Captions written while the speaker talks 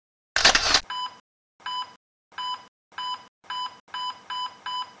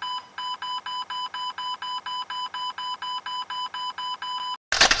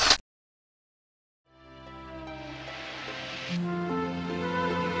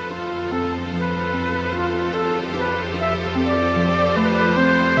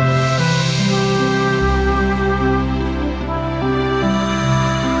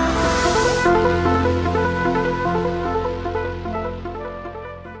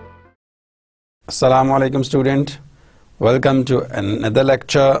Assalamu alaikum student. Welcome to another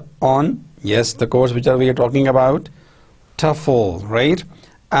lecture on, yes, the course which we are talking about, TOEFL, right?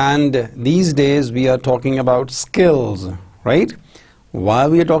 And these days we are talking about skills, right? Why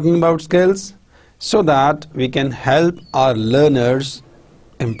we are talking about skills? So that we can help our learners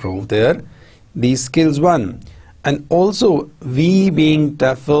improve these skills one. And also we being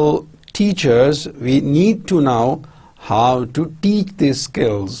TOEFL teachers, we need to know how to teach these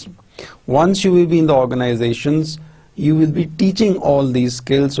skills. Once you will be in the organizations, you will be teaching all these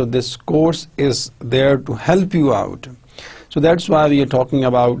skills, so this course is there to help you out. So that's why we are talking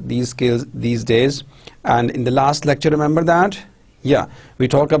about these skills these days. And in the last lecture, remember that? Yeah, we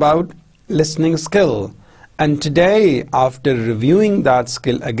talk about listening skill. And today, after reviewing that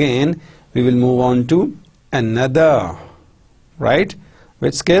skill again, we will move on to another, right?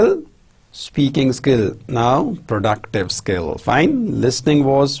 Which skill? Speaking skill. Now productive skill. Fine. Listening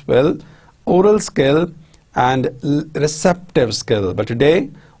was, well, oral skill and receptive skill. But today,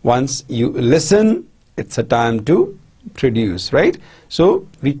 once you listen, it's a time to produce, right? So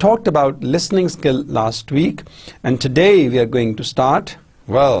we talked about listening skill last week, and today we are going to start,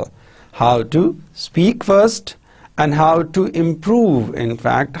 well, how to speak first and how to improve, in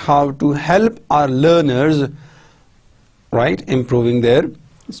fact, how to help our learners, right, improving their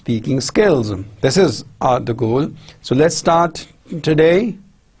speaking skills. This is the goal. So let's start today.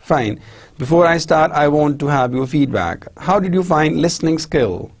 Fine. Before I start, I want to have your feedback. How did you find listening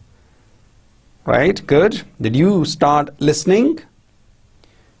skill? Right? Good. Did you start listening?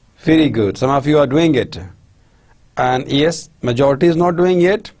 Very good. Some of you are doing it. And yes, majority is not doing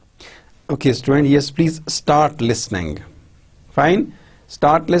it. Okay, student, yes, please start listening. Fine.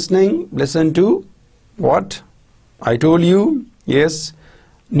 Start listening. Listen to what I told you. Yes.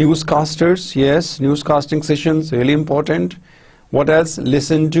 Newscasters, yes, newscasting sessions, really important. What else?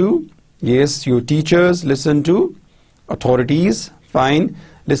 Listen to, yes, your teachers, listen to authorities, fine.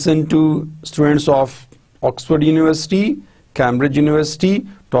 Listen to students of Oxford University, Cambridge University,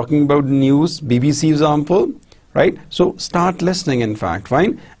 talking about news, BBC example, right? So start listening, in fact,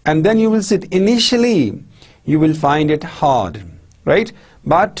 fine. And then you will sit, initially, you will find it hard, right?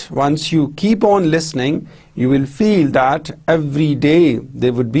 But once you keep on listening, you will feel that every day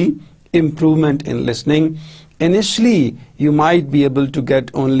there would be improvement in listening. Initially, you might be able to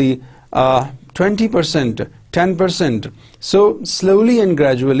get only 20%, 10%. So slowly and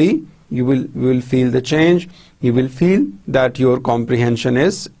gradually, you will feel the change. You will feel that your comprehension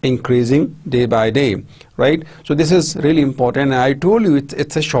is increasing day by day, right? So this is really important. I told you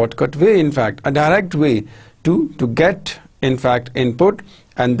it's a shortcut way, in fact, a direct way to get, in fact, input,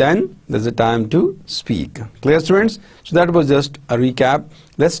 and then there's a time to speak. Clear, students? So that was just a recap.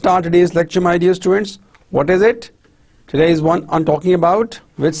 Let's start today's lecture, my dear students. What is it? Today's one I'm talking about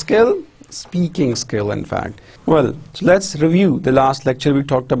which skill? Speaking skill, in fact. Well, so let's review the last lecture we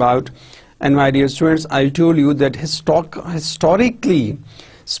talked about. And my dear students, I told you that historically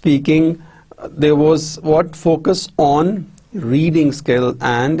speaking, there was what focus on reading skill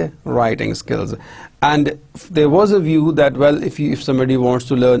and writing skills. And there was a view that, well, if somebody wants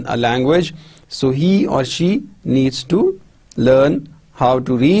to learn a language, so he or she needs to learn how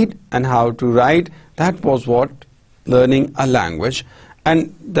to read and how to write. That was what learning a language.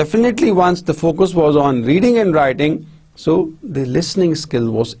 And definitely once the focus was on reading and writing, so the listening skill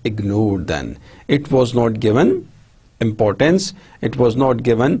was ignored then. It was not given importance. It was not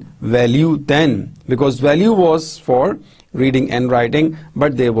given value then, because value was for reading and writing,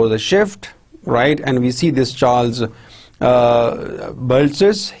 but there was a shift, right? And we see this Charles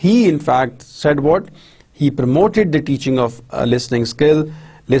Baltzers, he in fact said what? He promoted the teaching of listening skill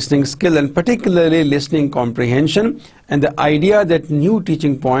and particularly listening comprehension, and the idea that new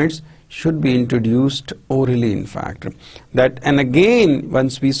teaching points should be introduced orally, in fact. That, and again,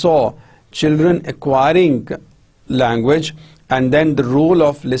 once we saw children acquiring language, and then the role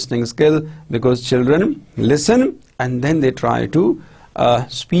of listening skill, because children listen and then they try to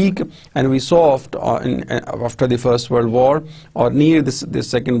speak. And we saw after the First World War, or near the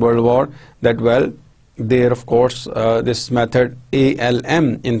Second World War, that, well, there, of course, this method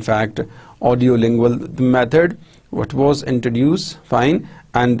ALM, in fact, audiolingual method, what was introduced, fine.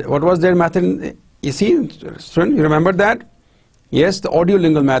 And what was their method? You see, student, you remember that? Yes, the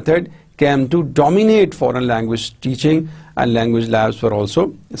audiolingual method came to dominate foreign language teaching, and language labs were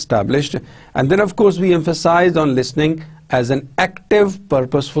also established. And then, of course, we emphasized on listening as an active,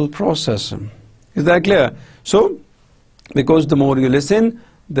 purposeful process. Is that clear? So, because the more you listen,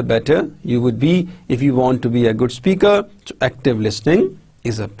 the better you would be. If you want to be a good speaker, so active listening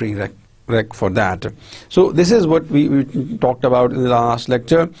is a prerequisite. correct for that. So this is what we talked about in the last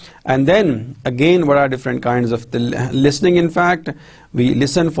lecture. And then again, what are different kinds of the listening? In fact, we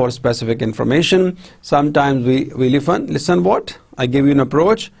listen for specific information. Sometimes we listen what? I give you an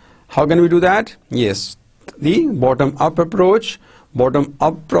approach. How can we do that? Yes, the bottom-up approach,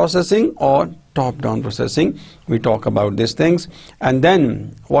 bottom-up processing, or top-down processing. We talk about these things. And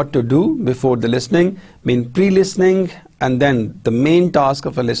then what to do before the listening, pre-listening, and then the main task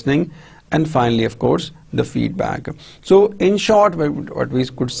of a listening, and finally, of course, the feedback. So in short, what we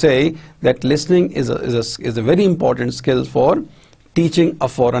could say that listening is a very important skill for teaching a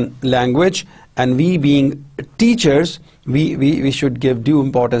foreign language, and we being teachers, we should give due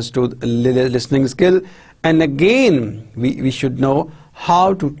importance to the listening skill. And again, we should know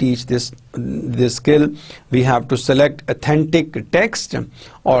how to teach this skill. We have to select authentic text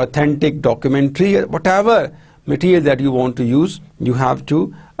or authentic documentary, whatever material that you want to use. You have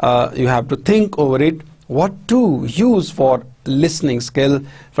to think over it, what to use for listening skill.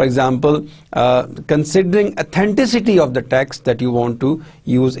 For example, considering authenticity of the text that you want to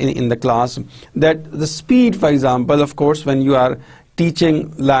use in the class, that the speed, for example, of course, when you are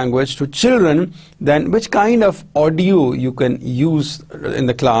teaching language to children, then which kind of audio you can use in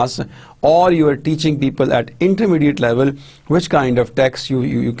the class, or you are teaching people at intermediate level, which kind of text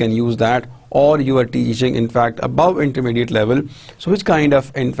you can use that, or you are teaching in fact above intermediate level, so which kind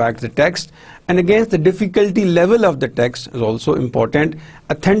of in fact the text. And again, the difficulty level of the text is also important.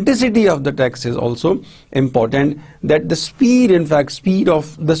 Authenticity of the text is also important. That the speed, in fact, speed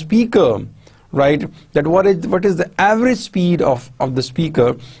of the speaker, right? That what is the average speed of the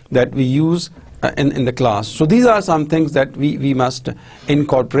speaker that we use in the class. So these are some things that we must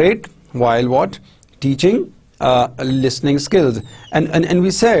incorporate while what? Teaching listening skills. And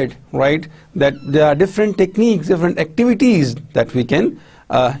we said, right, that there are different techniques, different activities that we can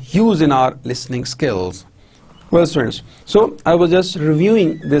use in our listening skills. Well, students, so I was just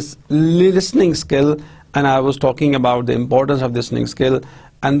reviewing this listening skill, and I was talking about the importance of listening skill,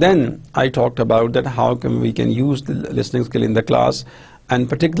 and then I talked about that how we can use the listening skill in the class, and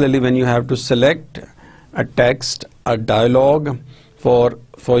particularly when you have to select a text, a dialogue for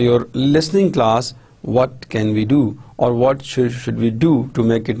your listening class, what can we do, or what should we do to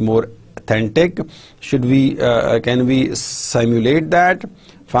make it more authentic? Should we can we simulate that?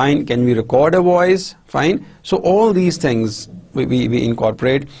 Fine. Can we record a voice? Fine. So all these things we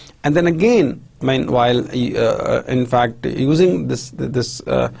incorporate, and then again, while in fact using this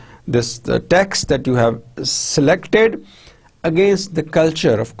text that you have selected against the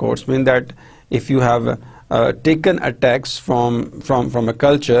culture, of course, that if you have taken a text from a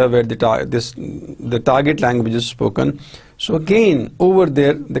culture where the target language is spoken, so again over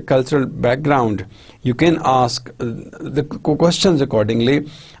there the cultural background, you can ask the questions accordingly.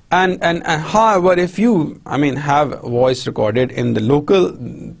 And however, if you have voice recorded in the local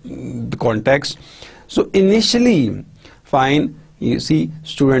context, so initially, fine, you see,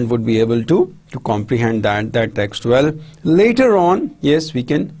 student would be able to comprehend that text well. Later on, yes, we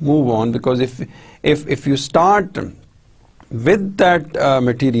can move on, because if you start with that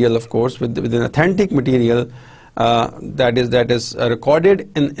material, of course, with an authentic material that is recorded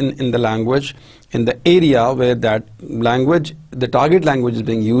in the language, in the area where that language, the target language, is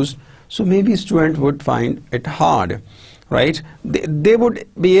being used, so maybe student would find it hard, right? They would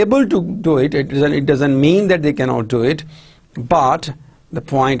be able to do it. It doesn't mean that they cannot do it, but the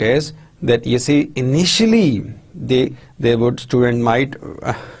point is that, you see, initially student might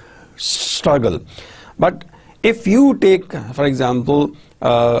struggle. But if you take, for example,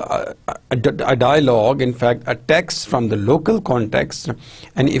 a dialogue, in fact a text from the local context,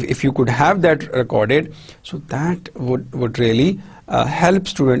 and if you could have that recorded, so that would really help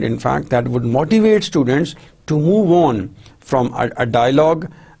student. In fact, that would motivate students to move on from a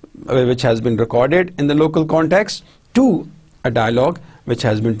dialogue which has been recorded in the local context to a dialogue which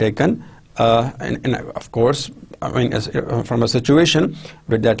has been taken and of course from a situation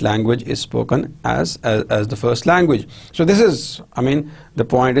where that language is spoken as the first language. So this is, the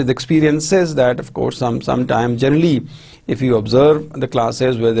point is, the experience says that, of course, sometimes generally if you observe the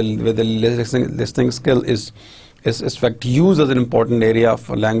classes where the listening skill is in fact used as an important area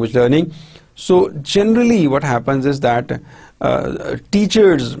for language learning, so generally what happens is that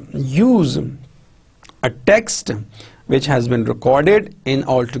teachers use a text which has been recorded in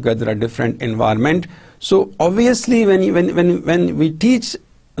altogether a different environment. So obviously when we teach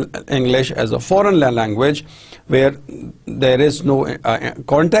English as a foreign language where there is no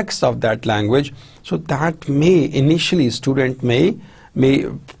context of that language, so that may initially student may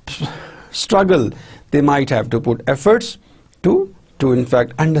struggle. They might have to put efforts to to in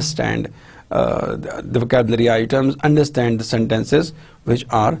fact understand the vocabulary items, understand the sentences which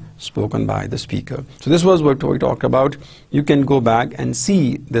are spoken by the speaker. So this was what we talked about. You can go back and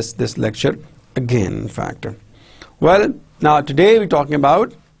see this lecture again, in fact. Well, now today we're talking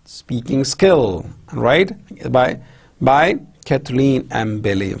about speaking skill, right, by Kathleen M.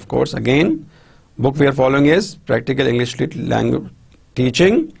 Bailey. Of course, again, book we are following is Practical English Language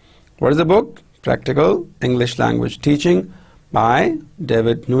Teaching. What is the book? Practical English Language Teaching by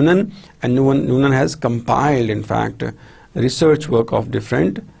David Noonan. And Noonan has compiled, in fact, research work of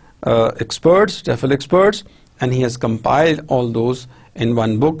different experts, TEFL experts, and he has compiled all those in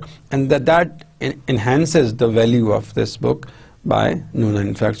one book, and that enhances the value of this book by Noonan,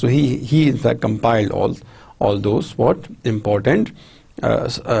 in fact. So he in fact compiled all those important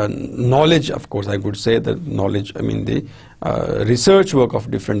knowledge, of course I would say the knowledge, I mean the research work of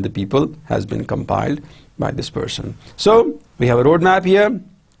different people has been compiled by this person. So we have a roadmap here.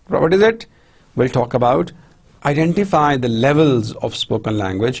 What is it? We'll talk about identify the levels of spoken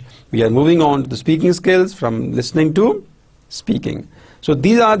language. We are moving on to the speaking skills from listening to speaking. So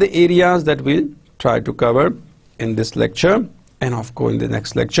these are the areas that we'll try to cover in this lecture, and of course in the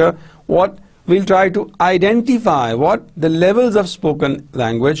next lecture what we'll try to identify what the levels of spoken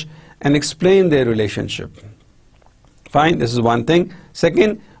language and explain their relationship. Fine, this is one thing.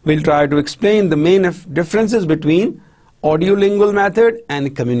 Second, we'll try to explain the main differences between audiolingual method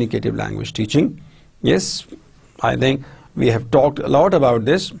and communicative language teaching. Yes, I think we have talked a lot about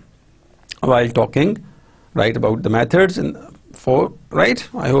this while talking, right, about the methods right?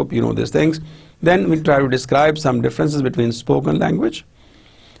 I hope you know these things. Then we'll try to describe some differences between spoken language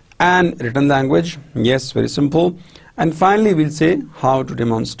and written language. Yes, very simple. And finally, we'll say how to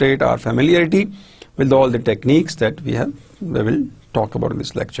demonstrate our familiarity with all the techniques that we will talk about in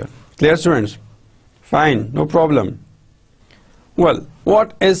this lecture. Clear, students? Fine, no problem. Well,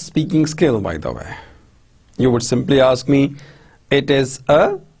 what is speaking skill, by the way? You would simply ask me, it is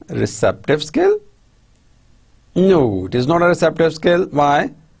a receptive skill? No, it is not a receptive skill.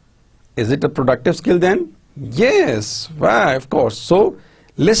 Why? Is it a productive skill then? Yes, why? Of course. So,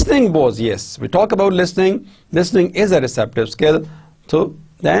 listening was, yes, we talk about listening. Listening is a receptive skill. So,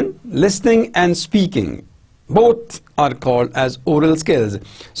 then listening and speaking, both are called as oral skills.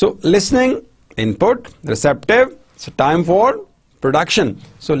 So, listening, input, receptive, so time for production.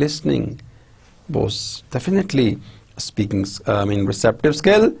 So, listening was definitely speaking, receptive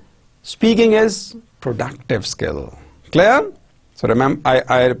skill. Speaking is productive skill. Clear? So remember,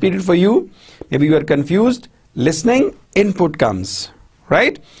 I repeat it for you. Maybe you are confused. Listening, input comes,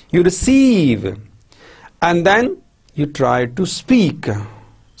 right? You receive, and then you try to speak.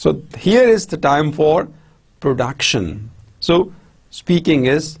 So here is the time for production. So speaking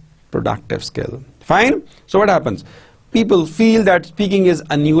is productive skill. Fine? So what happens? People feel that speaking is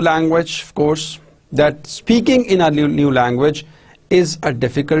a new language, of course, that speaking in a new language is a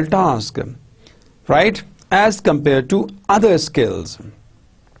difficult task, right, as compared to other skills.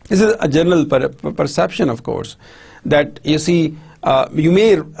 This is a general perception, of course, that you see, you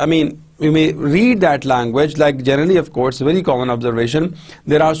may read that language, like generally, of course, a very common observation.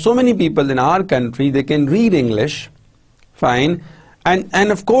 There are so many people in our country, they can read English, fine,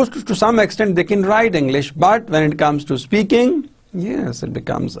 and of course, to some extent, they can write English, but when it comes to speaking, yes, it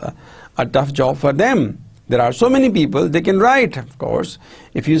becomes a tough job for them. There are so many people, they can write, of course.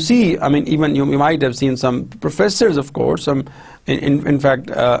 If you see, even you might have seen some professors, of course, in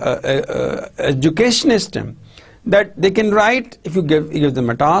fact, educationists, that they can write. If you give them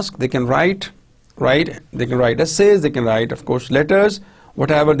a task, they can write, they can write essays, they can write, of course, letters,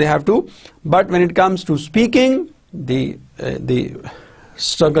 whatever they have to. But when it comes to speaking, they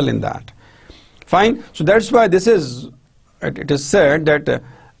struggle in that. Fine. So that's why it is said that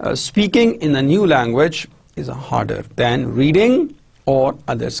speaking in a new language is harder than reading or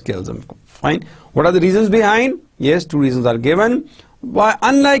other skills. Fine. What are the reasons behind? Yes, two reasons are given. Why,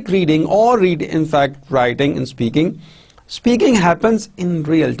 unlike reading or in fact writing and speaking, speaking happens in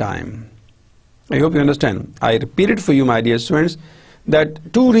real time. I hope you understand. I repeat it for you, my dear students,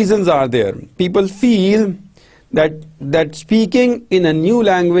 that two reasons are there. People feel that speaking in a new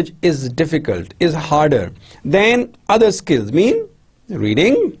language is difficult, is harder than other skills, mean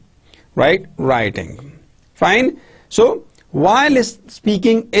reading, right, writing. Fine. So while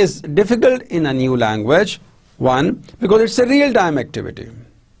speaking is difficult in a new language, one, because it's a real-time activity.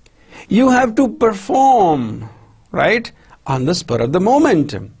 You have to perform, right, on the spur of the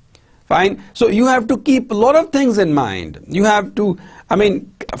moment. Fine. So you have to keep a lot of things in mind. You have to,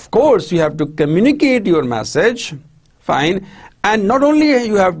 of course, you have to communicate your message. Fine. And not only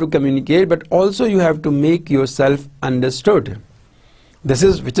you have to communicate, but also you have to make yourself understood.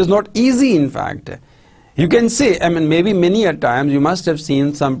 which is not easy in fact. You can say, I mean, maybe many a times you must have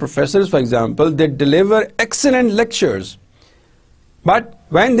seen some professors, for example, they deliver excellent lectures. But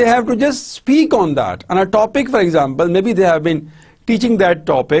when they have to just speak on that, on a topic, for example, maybe they have been teaching that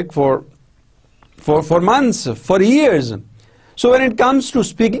topic for months, for years. So when it comes to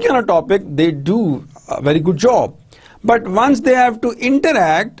speaking on a topic, they do a very good job. But once they have to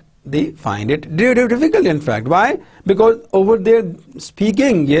interact, they find it difficult in fact. Why? Because over there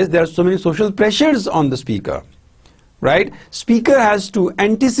speaking, yes, there are so many social pressures on the speaker, right? Speaker has to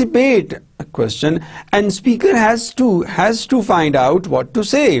anticipate a question, and speaker has to find out what to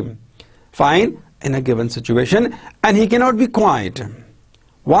say, fine, in a given situation, and he cannot be quiet.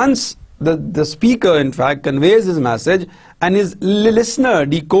 Once the speaker in fact conveys his message and his listener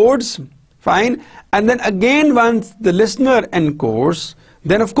decodes, fine, and then again once the listener encodes,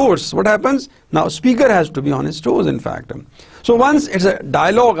 then of course what happens? Now speaker has to be on his toes in fact. So once it's a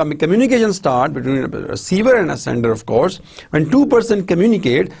dialogue, I mean communication start between a receiver and a sender, of course, when two persons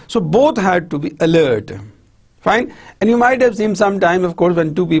communicate, so both had to be alert, fine. And you might have seen sometime, of course,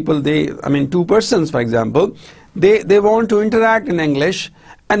 when two people, two persons, for example, they want to interact in English,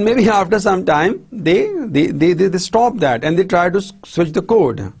 and maybe after some time they stop that and they try to switch the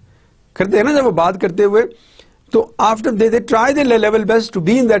code. करते हैं ना जब वो बात करते हुए, तो after they try their level best to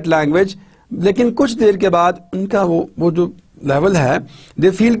be in that language, लेकिन कुछ देर के बाद उनका वो जो लेवल है,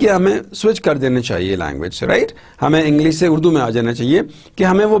 they feel कि हमें switch कर देना चाहिए language, right? हमें इंग्लिश से उर्दू में आ जाना चाहिए कि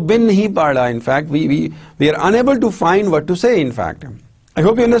हमें वो बिन नहीं पड़ रहा. In fact, we are unable to find what to say. In fact, I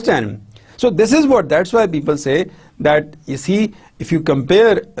hope you understand. So this is that's why people say that, you see, if you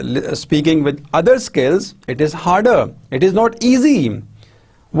compare speaking with other skills, it is harder. It is not easy.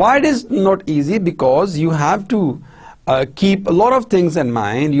 Why it is not easy? Because you have to keep a lot of things in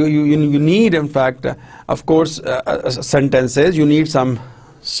mind. You need, in fact, of course, sentences. You need some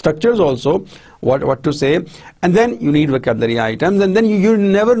structures also, what to say, and then you need vocabulary items, and then you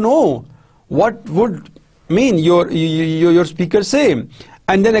never know what would mean your speaker say,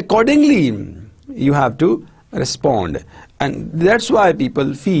 and then accordingly you have to respond. And that's why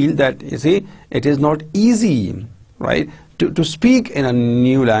people feel that, you see, it is not easy, right, to speak in a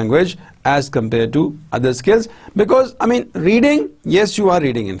new language as compared to other skills. Because, I mean, reading, yes, you are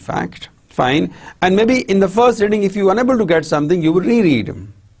reading in fact, fine, and maybe in the first reading, if you are unable to get something, you will reread.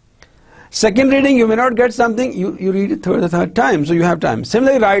 Second reading, you may not get something, you read it the third time, so you have time.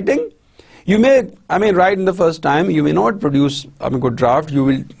 Similarly, writing, you may, write in the first time, you may not produce a good draft, you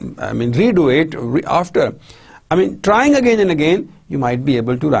will, redo it after. Trying again and again, you might be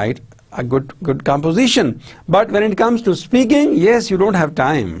able to write a good composition. But when it comes to speaking, yes, you don't have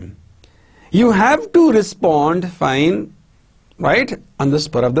time. You have to respond, fine, right, on the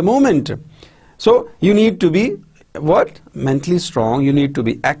spur of the moment. So you need to be mentally strong, you need to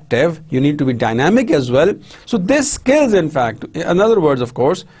be active, you need to be dynamic as well. So this skills, in fact, in other words, of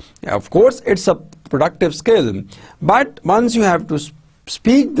course it's a productive skill, but once you have to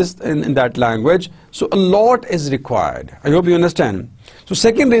speak this in that language, so a lot is required. I hope you understand. So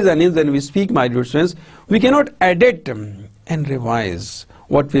second reason is, when we speak, my dear students, we cannot edit and revise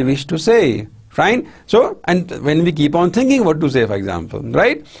what we wish to say, right? So, and when we keep on thinking what to say, for example,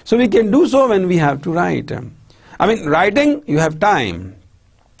 right? So we can do so when we have to write. Writing, you have time.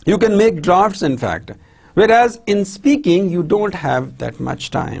 You can make drafts, in fact. Whereas in speaking, you don't have that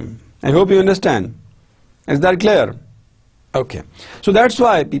much time. I hope you understand. Is that clear? Okay. So that's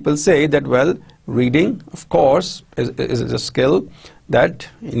why people say that, well, reading, of course, is a skill that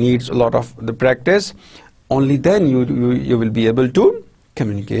needs a lot of the practice. Only then you will be able to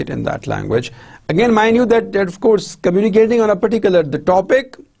communicate in that language. Again, mind you that of course, communicating on a particular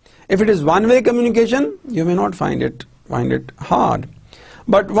topic, if it is one-way communication, you may not find it hard.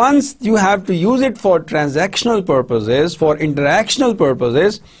 But once you have to use it for transactional purposes, for interactional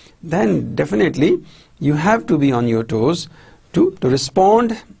purposes, then definitely you have to be on your toes to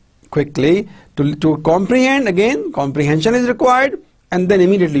respond quickly, to comprehend. Again, comprehension is required, and then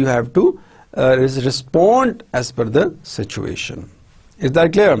immediately you have to respond as per the situation. Is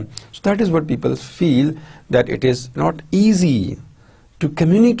that clear? So that is what people feel, that it is not easy to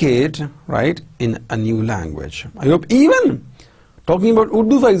communicate, right, in a new language. I hope, even talking about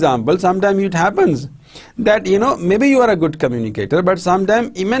Urdu, for example, sometimes it happens that, maybe you are a good communicator, but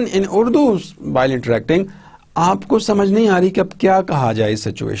sometimes even in Urdu while interacting, आपको समझ नहीं आ रही कि अब क्या कहा जाए इस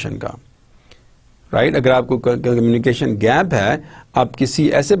सिचुएशन का, राइट? अगर आपको कम्युनिकेशन गैप है, आप किसी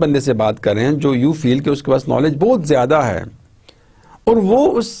ऐसे बंदे से बात कर रहे हैं जो यू फील कि उसके पास नॉलेज बहुत ज्यादा है, और वो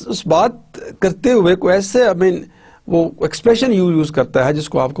उस बात करते हुए कोई ऐसे वो एक्सप्रेशन यूज करता है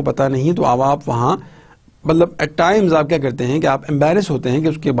जिसको आपको पता नहीं, तो आप वहां मतलब एट टाइम्स आप क्या करते हैं कि आप एम्बैरेस होते हैं कि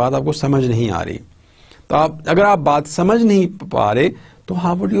उसके बाद आपको समझ नहीं आ रही, तो आप अगर आप बात समझ नहीं पा रहे तो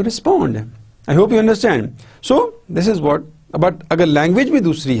how would you respond? I hope you understand. So this is what. But अगर लैंग्वेज भी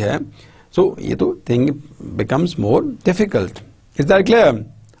दूसरी है सो ये तो thing becomes more difficult. Is that clear?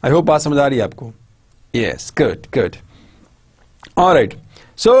 I hope बात समझ आ रही है आपको. Yes, good good. Alright,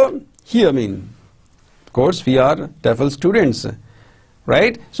 so here I mean of course we are TOEFL students,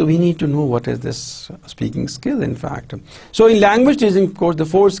 right? So we need to know what is this speaking skill in fact. So in language teaching, of course, the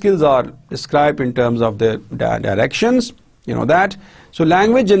 4 skills are described in terms of their directions, you know that. So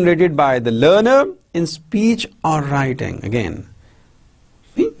language generated by the learner in speech or writing. Again,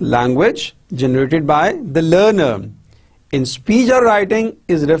 language generated by the learner in speech or writing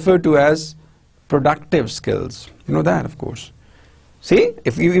is referred to as productive skills. You know that, of course. See,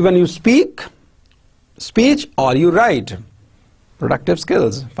 if you even you speak speech or you write, productive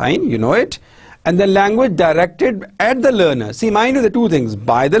skills, fine, you know it. And the language directed at the learner, see, mind you the two things,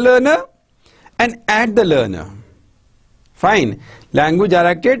 by the learner and at the learner, fine. Language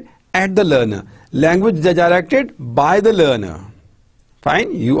directed at the learner, language directed by the learner,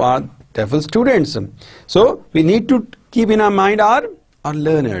 fine. You are TOEFL students, so we need to keep in our mind our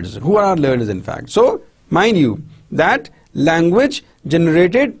learners. Who are our learners in fact? So mind you that language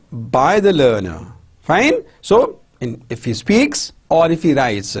generated by the learner, fine. So if he speaks or if he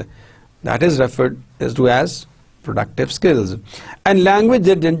writes, that is referred to as productive skills. And language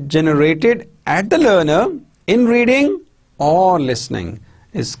generated at the learner in reading or listening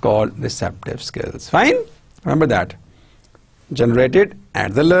is called receptive skills, fine. Remember that. Generated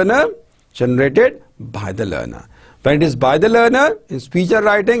at the learner, generated by the learner. When it is by the learner in speech or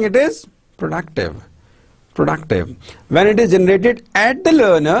writing, it is productive. When it is generated at the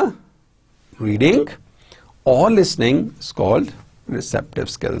learner, reading or listening, is called receptive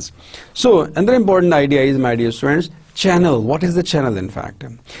skills. So another important idea is, my dear students, channel. What is the channel in fact?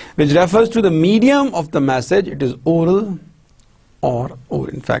 Which refers to the medium of the message. It is oral or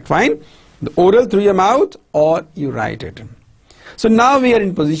in fact, fine, the oral through your mouth or you write it. So now we are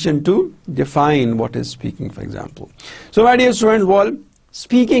in position to define what is speaking, for example. So my dear students, well,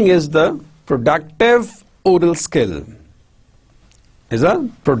 speaking is the productive oral skill. Is a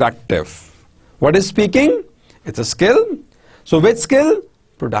productive. What is speaking? It's a skill. So which skill?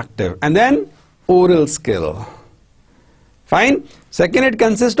 Productive. And then oral skill. Fine. Second, it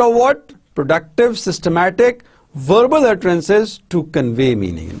consists of what? Productive, systematic, verbal utterances to convey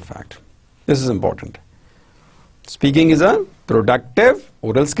meaning, in fact. This is important. Speaking is a productive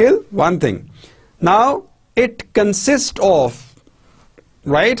oral skill, one thing. Now, it consists of,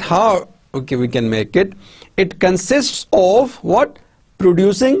 right, how, okay, we can make it. It consists of what?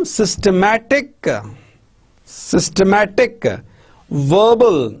 Producing systematic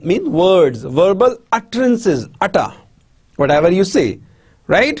verbal, mean words, verbal utterances, utter, whatever you say,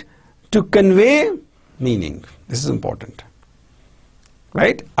 right, to convey meaning. This is important,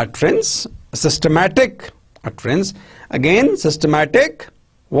 right? Utterance, systematic utterance, again systematic,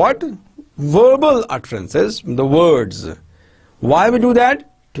 what? Verbal utterances, the words. Why we do that?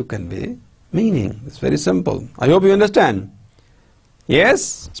 To convey meaning. It's very simple. I hope you understand.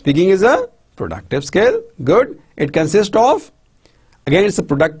 Yes, speaking is a productive skill. Good. It consists of, again, it's a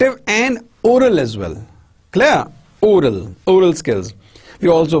productive and oral as well. Clear? Oral skills. We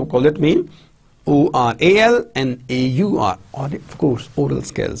also call it mean O-R-A-L and A-U-R, or of course oral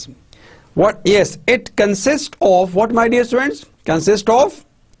skills. What? Yes, it consists of what, my dear students? Consists of,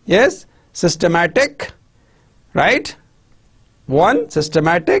 yes, systematic, right? One,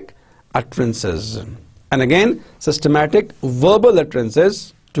 systematic utterances. And again, systematic verbal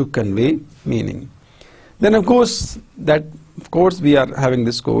utterances to convey meaning. Then of course, we are having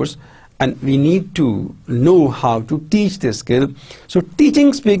this course and we need to know how to teach this skill. So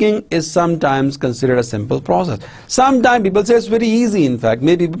teaching speaking is sometimes considered a simple process. Sometimes people say it's very easy, in fact,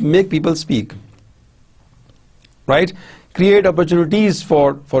 maybe make people speak, right? Create opportunities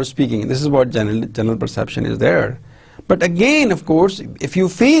for speaking. This is what general perception is there. But again, of course, if you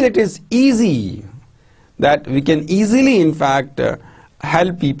feel it is easy, that we can easily, in fact,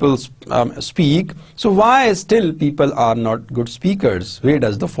 help people speak, so why still people are not good speakers? Where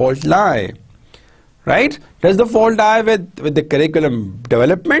does the fault lie? Right? Does the fault lie with the curriculum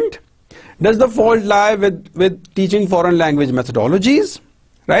development? Does the fault lie with teaching foreign language methodologies?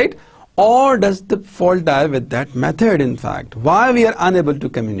 Right? Or does the fault lie with that method, in fact? Why we are unable to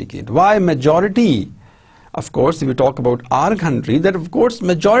communicate? Why majority? Of course, if we talk about our country, that of course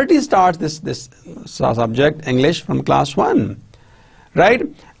majority starts this subject English from class 1, right?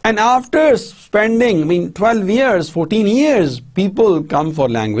 And after spending, 12 years, 14 years, people come for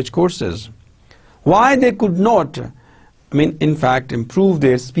language courses. Why they could not, in fact, improve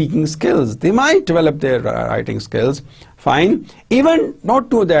their speaking skills? They might develop their writing skills, fine, even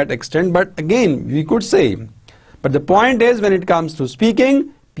not to that extent, but again, we could say. But the point is, when it comes to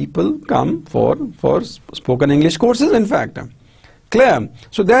speaking, people come for spoken English courses, in fact. Clear?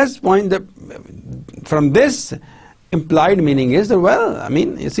 So that's point that from this implied meaning is that, well,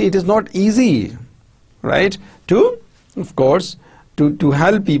 you see, it is not easy, right, to, of course, to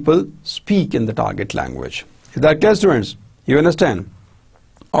help people speak in the target language. Is that clear, students? You understand?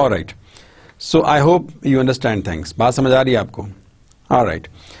 All right. So I hope you understand things. Baat samajh aa rahi hai aapko? All right.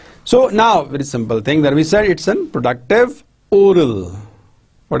 So now, very simple thing that we said, it's a productive oral.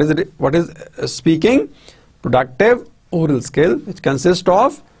 What is it? What is speaking? Productive oral skill, which consists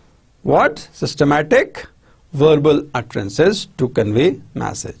of what? Systematic verbal utterances to convey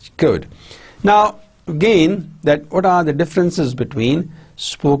message. Good. Now, again, that what are the differences between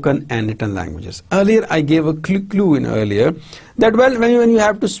spoken and written languages? Earlier, I gave a clue in earlier that, well, when you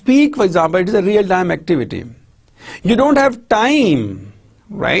have to speak, for example, it is a real-time activity. You don't have time,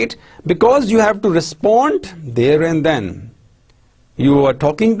 right? Because you have to respond there and then. You are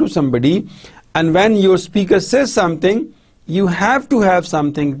talking to somebody, and when your speaker says something, you have to have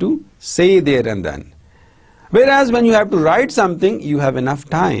something to say there and then. Whereas when you have to write something, you have enough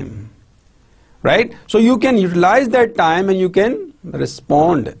time, right? So you can utilize that time and you can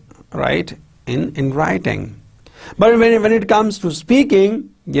respond, right, in writing. But when it comes to speaking,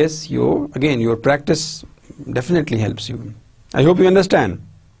 yes, your practice definitely helps you. I hope you understand.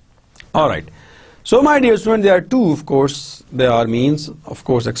 All right. So my dear students, there are two, of course, there are means, of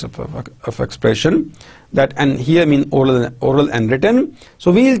course, of expression, that, and here mean oral and written.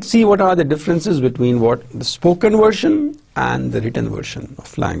 So we'll see what are the differences between what the spoken version and the written version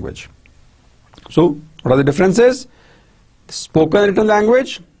of language. So what are the differences? Spoken written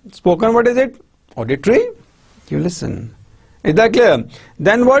language. Spoken, what is it? Auditory. You listen. Is that clear?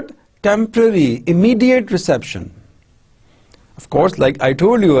 Then what? Temporary, immediate reception. Of course, like I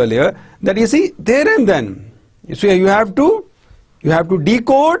told you earlier, that you see, there and then. You see, you have to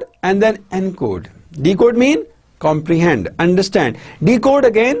decode and then encode. Decode mean comprehend, understand. Decode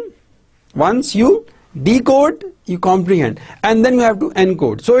again, once you decode, you comprehend, and then you have to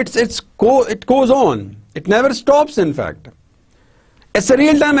encode. So it goes on. It never stops, in fact. It's a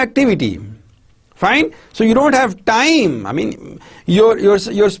real-time activity. Fine? So you don't have time.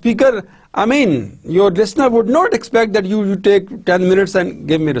 Your speaker, your listener would not expect that you take 10 minutes and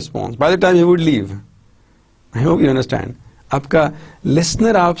give me response. By the time he would leave. I hope you understand. आपका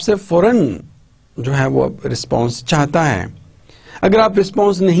listener आपसे फौरन जो है वो response चाहता है. अगर आप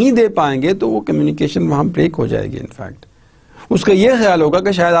response नहीं दे पाएंगे तो वो communication वहाँ break हो जाएगी, in fact. उसका ये ख्याल होगा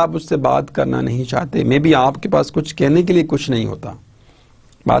कि शायद आप उससे बात करना नहीं चाहते. मे बी आपके पास कुछ कहने के लिए कुछ नहीं होता.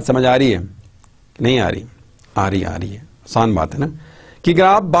 बात समझ आ रही है? नहीं आ रही? आ रही है. आसान बात है ना कि अगर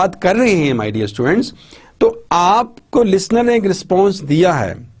आप बात कर रहे हैं, माय डियर स्टूडेंट्स, तो आपको लिसनर ने एक रिस्पॉन्स दिया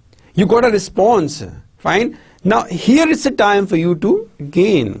है. You got a response. Fine. Now here is a time for you to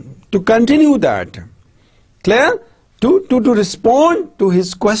again to continue that. Clear? To respond to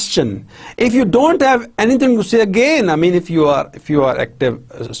his question. If you don't have anything to say again, if you are active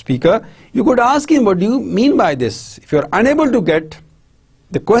speaker, you could ask him, what do you mean by this? If you are unable to get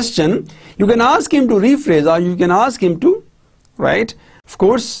the question, you can ask him to rephrase, or you can ask him to, right, of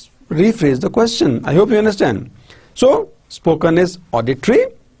course, rephrase the question. I hope you understand. So spoken is auditory,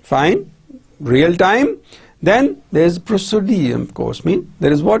 fine, real time. Then there is prosody, of course.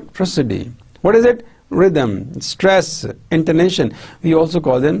 There is what? Prosody. What is it? Rhythm, stress, intonation. We also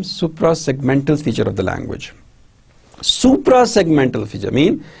call them suprasegmental feature of the language. Suprasegmental feature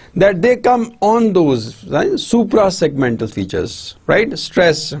mean that they come on those, right, suprasegmental features, right?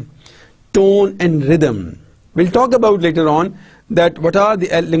 Stress, tone and rhythm. We'll talk about later on that what are the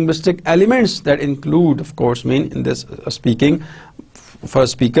linguistic elements that include, of course, in this speaking for a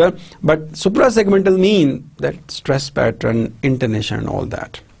speaker. But suprasegmental mean that stress pattern, intonation and all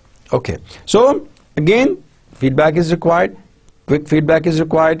that. Okay. So again, feedback is required, quick feedback is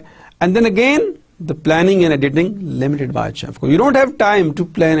required, and then again, the planning and editing limited by of course. You don't have time to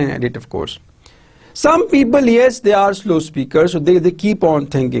plan and edit, of course. Some people, yes, they are slow speakers, so they keep on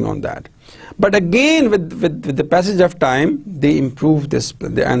thinking on that. But again, with the passage of time, they improve this,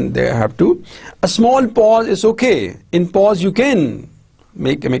 and they have to. A small pause is okay. In pause, you can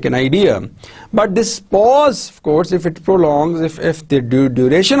make an idea. But this pause, of course, if it prolongs, if the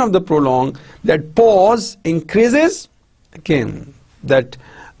duration of the prolong, that pause increases, again, that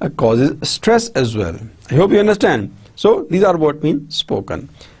causes stress as well. I hope you understand. So these are what mean spoken.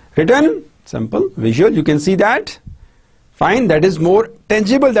 Written, simple, visual, you can see that. Fine, that is more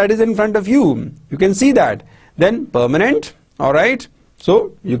tangible, that is in front of you. You can see that. Then permanent, alright.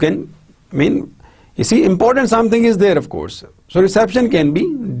 So you can, you see, important something is there, of course. So reception can be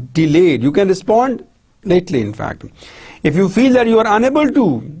delayed. You can respond lately, in fact. If you feel that you are unable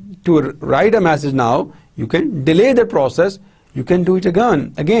to write a message now, you can delay the process. You can do it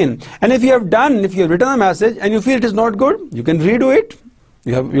again. And if you have written a message and you feel it is not good, you can redo it.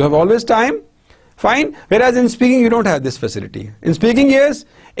 You have always time. Fine. Whereas in speaking, you don't have this facility. In speaking, yes,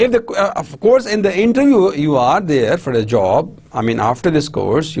 if of course in the interview you are there for a job, after this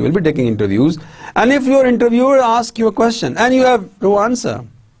course you will be taking interviews, and if your interviewer asks you a question and you have no answer,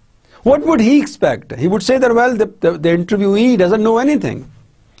 what would he expect? He would say that, well, the interviewee doesn't know anything.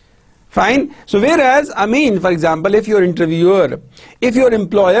 Fine. So whereas, for example, if your employer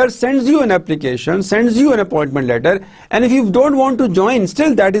sends you an application, sends you an appointment letter, and if you don't want to join,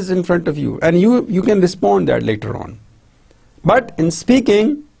 still that is in front of you, and you can respond that later on. But in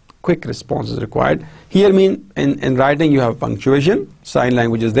speaking, quick response is required. Here, in writing, you have punctuation, sign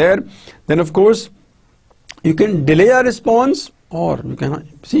language is there. Then, of course, you can delay a response, or you can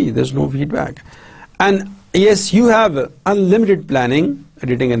see there's no feedback. And yes, you have unlimited planning,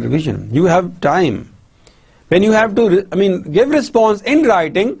 editing and revision. You have time. When you have to, give response in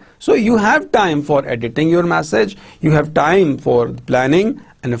writing, so you have time for editing your message, you have time for planning,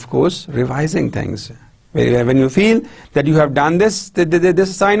 and of course, revising things. When you feel that you have done this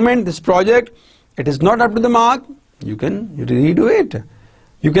assignment, this project, it is not up to the mark, you can redo it.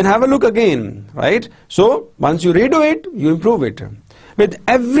 You can have a look again, right? So once you redo it, you improve it. With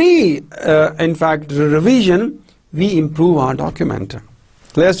every, in fact, revision, we improve our document.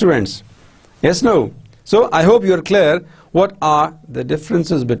 Clear, students? Yes, no? So I hope you are clear what are the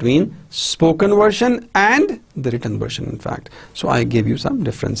differences between spoken version and the written version, in fact. So I gave you some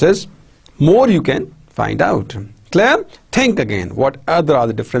differences. More you can find out. Clear? Think again. What other are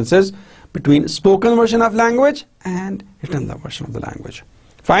the differences between spoken version of language and written version of the language?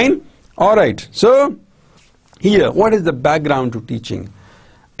 Fine? Alright. So here, what is the background to teaching?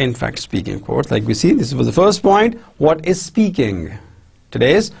 In fact, speaking course. Like we see, this was the first point. What is speaking?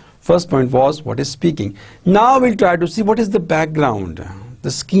 Today's first point was what is speaking. Now we'll try to see what is the background,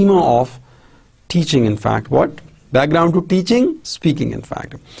 the schema of teaching, in fact. What? Background to teaching, speaking, in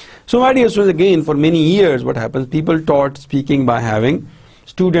fact. So my dear students, again, for many years, what happens? People taught speaking by having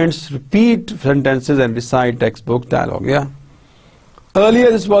students repeat sentences and recite textbook dialogue. Yeah. Earlier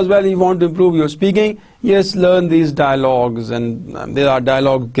this was, well, you want to improve your speaking, yes, learn these dialogues, and there are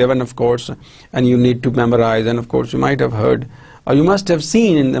dialogues given, of course, and you need to memorize, and of course you might have heard or you must have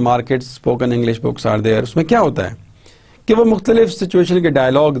seen in the market spoken English books are there. उसमें क्या होता है कि वो मुख्तलिफ situation के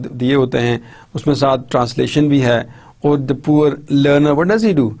dialogue दिए होते हैं, उसमें साथ ट्रांसलेशन भी है, और the poor learner what does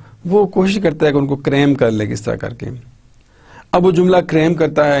he do, वो कोशिश करता है कि उनको क्रैम कर ले किस तरह करके. अब वो जुमला क्रैम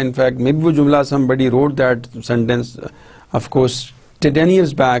करता है, इनफैक्ट मे बी वो जुमला somebody wrote that sentence of course 10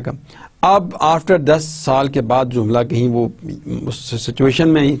 years back. अब आफ्टर 10 साल के बाद जुमला कहीं वो उस सिचुएशन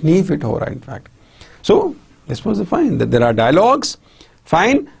में नहीं फिट हो रहा है, in fact. So this was the fine, that there are dialogues,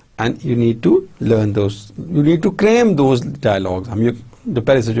 fine, and you need to learn those, you need to cram those dialogues. The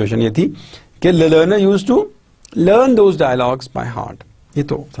पहली situation ये थी कि the learner used to learn those dialogues by heart. ये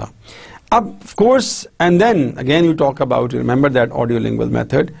तो था. Of course, and then again you talk about, remember that audiolingual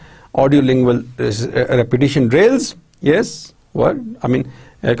method, audiolingual repetition drills. Yes, what?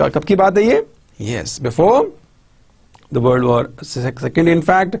 कब की बात है ये? Yes, before the World War II, in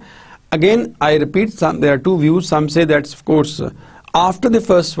fact. Again, I repeat, there are two views. Some say that, of course, after the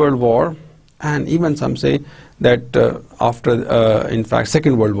First World War, and even some say that after, in fact,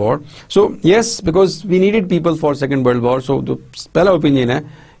 Second World War. So, yes, because we needed people for Second World War. So, the पहला opinion है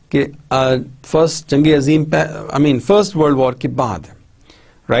कि First जंग अज़ीम, First World War के बाद,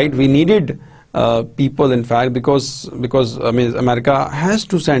 right? We needed people, in fact, because America has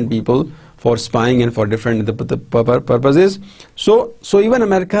to send people for spying and for different purposes. So even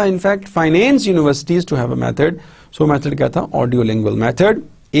America, in fact, finance universities to have a method. So method क्या था? Audiolingual method,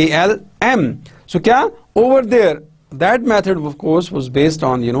 ALM. So क्या? Over there, that method, of course, was based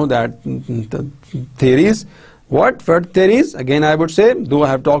on, that the theories. What theories? Again, I would say, though I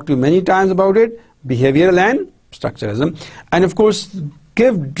have talked to you many times about it, behavioral and structuralism. And of course,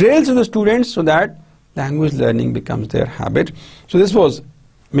 give drills to the students so that language learning becomes their habit. So this was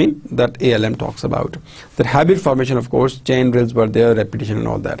that ALM talks about. That habit formation, of course, chain drills were there, repetition and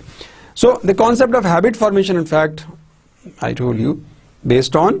all that. So the concept of habit formation, in fact, I told you,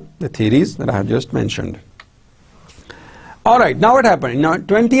 based on the theories that I have just mentioned. Alright, now what happened? In the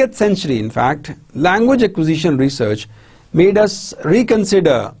 20th century, in fact, language acquisition research made us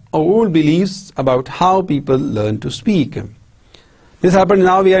reconsider our old beliefs about how people learn to speak. This happened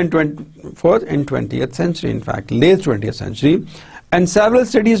now we are in 20th century, in fact, late 20th century, and several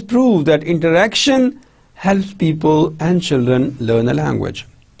studies prove that interaction helps people and children learn a language.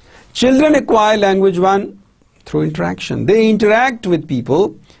 Children acquire language one through interaction. They interact with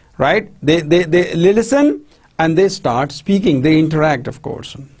people, right? They listen and they start speaking. They interact, of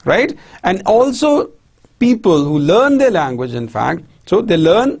course, right? And also people who learn their language, in fact, so they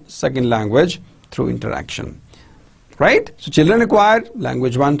learn second language through interaction. Right? So children acquire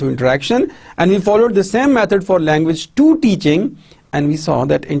language one through interaction, and we followed the same method for language two teaching, and we saw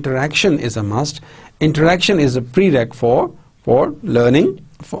that interaction is a must. Interaction is a prereq for learning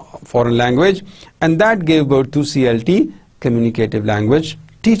foreign language, and that gave birth to CLT, communicative language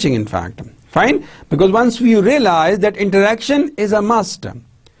teaching, in fact. Fine? Because once we realize that interaction is a must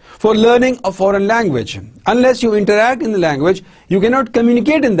for learning a foreign language. Unless you interact in the language, you cannot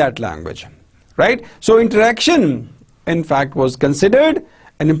communicate in that language. Right? So interaction, in fact, was considered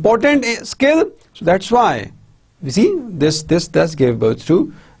an important skill. So that's why we see this gave birth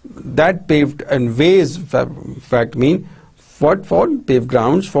to that paved and ways, in fact, mean what for paved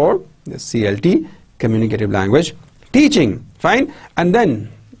grounds for the CLT, communicative language teaching. Fine. And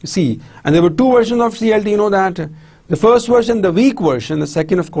then you see, and there were two versions of CLT, you know that. The first version, the weak version, the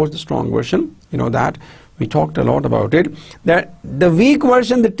second, of course, the strong version, you know that. We talked a lot about it, that the weak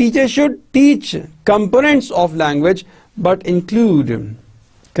version, the teacher should teach components of language but include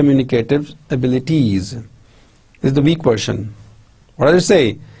communicative abilities. This is the weak version. What does it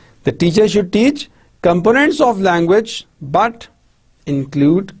say? The teacher should teach components of language but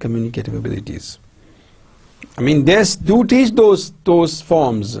include communicative abilities. I mean, they do teach those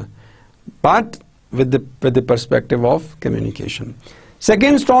forms, but with the perspective of communication.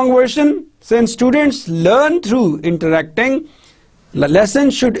 Second strong version, since students learn through interacting, the lesson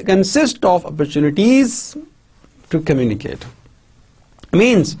should consist of opportunities to communicate.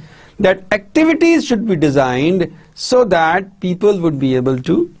 Means that activities should be designed so that people would be able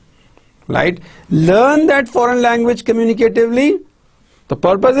to, right, learn that foreign language communicatively. The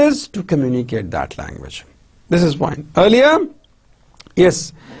purpose is to communicate that language. This is point. Earlier,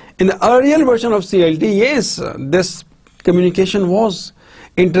 yes, in the earlier version of CLT, yes, this communication was,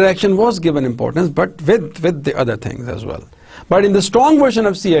 interaction was given importance, but with the other things as well. But in the strong version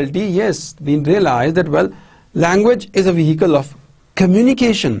of CLT, yes, we realize that, well, language is a vehicle of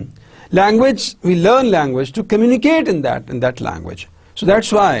communication. Language, we learn language to communicate in that language. So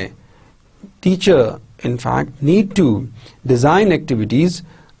that's why teacher, in fact, need to design activities,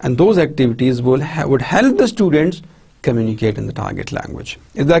 and those activities would help the students communicate in the target language.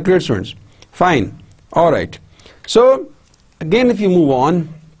 Is that clear, students? Fine. All right. So again, if you move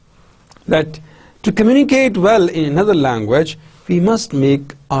on, that to communicate well in another language, we must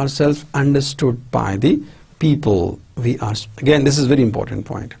make ourselves understood by the people we are. Again, this is a very important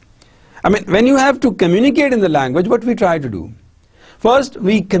point. I mean, when you have to communicate in the language, what we try to do? First,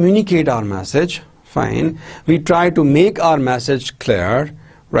 we communicate our message. Fine. We try to make our message clear.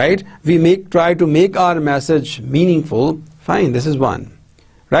 Right? We try to make our message meaningful. Fine, this is one.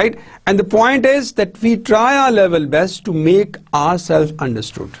 Right? And the point is that we try our level best to make ourselves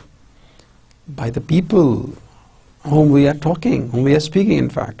understood by the people whom we are talking, whom we are speaking, in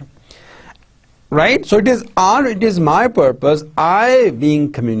fact. Right? So it is my purpose, I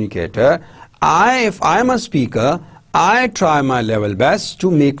being communicator, if I am a speaker, I try my level best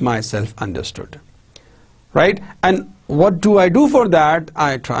to make myself understood. Right? And what do I do for that?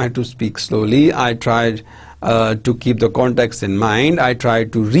 I try to speak slowly. I try to keep the context in mind. I try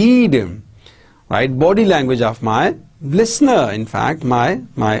to read, right, body language of my listener, in fact, my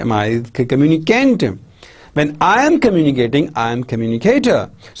communicant. When I am communicating, I am communicator.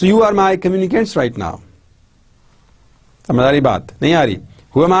 So you are my communicants right now. Samajh baat? Nahi aa rahi?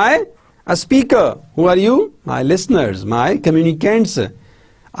 Who am I? A speaker. Who are you? My listeners, my communicants.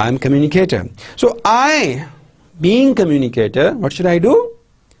 I am communicator. So I, being communicator, what should I do?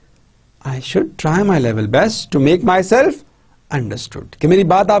 I should try my level best to make myself understood. कि मेरी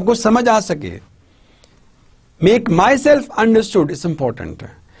बात आपको समझ आ सके. Make myself understood is important.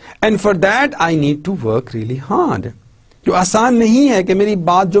 And for that I need to work really hard. जो आसान नहीं है कि मेरी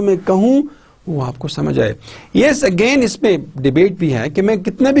बात जो मैं कहूँ वो आपको समझ आए. Yes, again इसमें डिबेट भी है कि मैं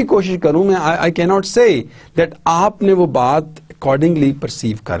कितना भी कोशिश करूँ, मैं I cannot say that आपने वो बात accordingly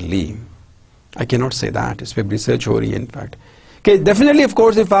perceive कर ली. I cannot say that. इस पे research हो रही है, in fact. Okay, definitely, of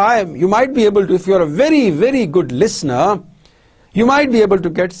course, you might be able to, if you're a very, very good listener, you might be able to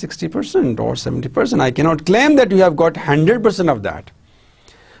get 60% or 70%. I cannot claim that you have got 100% of that.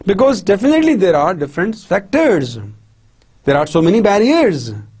 Because definitely there are different factors. There are so many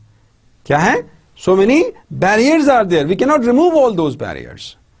barriers. क्या है? So many barriers are there. We cannot remove all those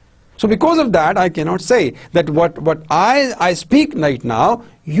barriers. So because of that, I cannot say that what I speak right now,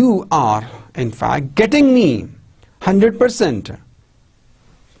 you are in fact getting me 100%.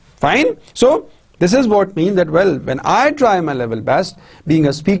 Fine? So this is what means that, well, when I try my level best being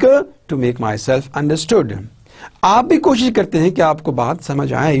a speaker to make myself understood. आप भी कोशिश करते हैं कि आपको बात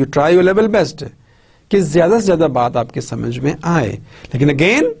समझ आए. You try your level best कि ज़्यादा से ज़्यादा बात आपके समझ में आए. लेकिन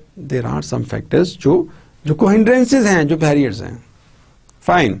again, there are some factors जो hindrances हैं, जो barriers हैं.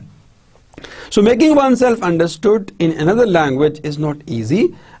 Fine. So making oneself understood in another language is not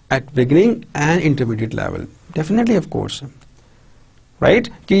easy at beginning and intermediate level. Definitely, of course. Right?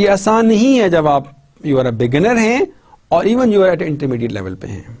 कि ये आसान नहीं है जब आप you are a beginner हैं और even you are at intermediate level पे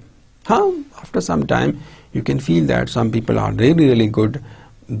हैं. हाँ, after some time you can feel that some people are really good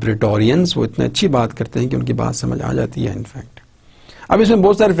Britorians, वो इतने अच्छी बात करते हैं कि उनकी बात समझ आ जाती है. इनफैक्ट अब इसमें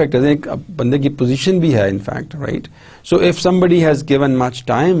बहुत सारे फैक्टर्स हैं. एक बंदे की पोजीशन भी है in fact, right. So if somebody has given much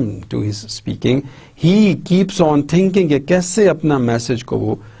time to his speaking, he keeps on thinking कि कैसे अपना मैसेज को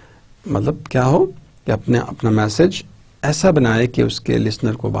वो मतलब क्या हो कि अपना मैसेज ऐसा बनाए कि उसके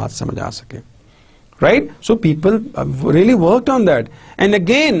लिसनर को बात समझ आ सके. Right? So people really worked on that. And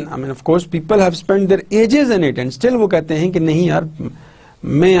again, I mean, of course, people have spent their ages in it and still वो कहते हैं कि नहीं यार,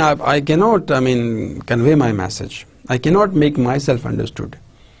 I cannot, I mean, convey my message. I cannot make myself understood.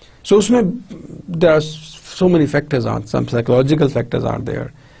 So उसमें there are so many factors, some psychological factors are there.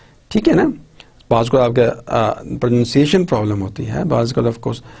 ठीक है ना? बाज़ को आपके pronunciation problem होती है, बाज़ को of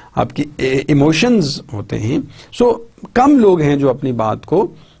course आपकी emotions होते हैं. So कम लोग हैं जो अपनी बात को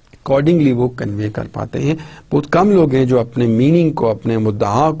अकॉर्डिंगली वो कन्वे कर पाते हैं. बहुत कम लोग हैं जो अपने मीनिंग को, अपने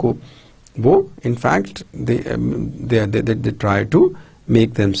मुद्दा को वो in fact they try to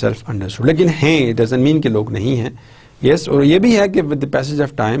make themselves understood. लेकिन हैं, इट डजंट मीन कि लोग नहीं हैं. यस, और ये भी है कि with the passage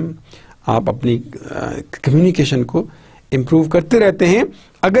of time आप अपनी कम्युनिकेशन को इम्प्रूव करते रहते हैं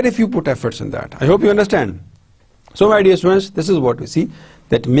अगर if you put efforts in that. I hope you understand. So my dear students, this is what we see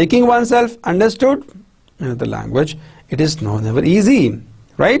that making oneself understood in the language, it is never easy.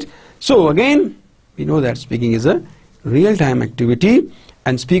 Right? So again, we know that speaking is a real-time activity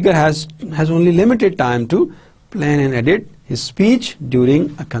and speaker has only limited time to plan and edit his speech during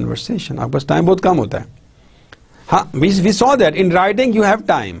a conversation. आपके पास time बहुत कम होता है. हाँ, we saw that in writing you have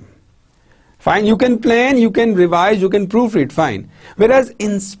time. Fine, you can plan, you can revise, you can proofread, fine. Whereas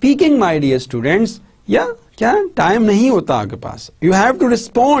in speaking, my dear students, क्या time नहीं होता आपके पास. You have to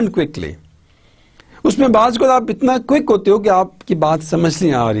respond quickly. उसमें बात को आप इतना quick होते हो कि आपकी बात समझ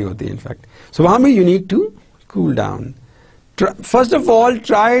नहीं आ रही होती है इनफैक्ट. सो वहां भी you need to cool down. First of all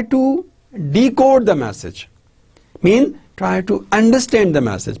try to decode the message, mean try to understand the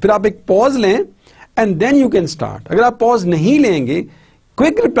message. फिर आप एक पॉज लें and then you can start. अगर आप पॉज नहीं लेंगे,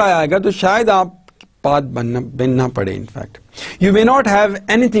 क्विक रिप्लाई आएगा तो शायद आप बात बनना पड़े. In fact you may not have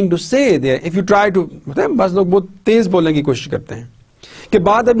anything to से there if you try to. बस लोग बहुत तेज बोलने की कोशिश करते हैं कि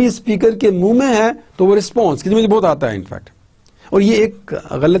बात अभी स्पीकर के मुंह में है तो वो रिस्पॉन्स कि मुझे बहुत आता है इनफैक्ट. और ये एक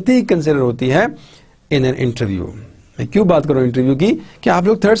गलती कंसिडर होती है इन एन इंटरव्यू. मैं क्यों बात कर रहा हूं इंटरव्यू की कि आप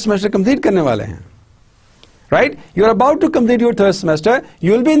लोग थर्ड सेमेस्टर कंप्लीट करने वाले हैं. Right? You are about to complete your third semester,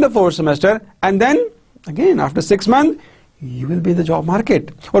 you will be in the fourth semester and then again after 6 months you will be in the job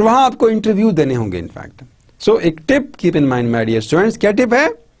market और वहां आपको interview देने होंगे in fact. सो एक tip keep in mind my dear students. क्या tip है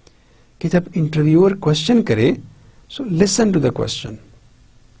कि जब इंटरव्यूअर क्वेश्चन करे, so listen to the question.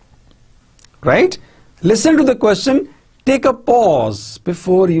 Right? Listen to the question, take a pause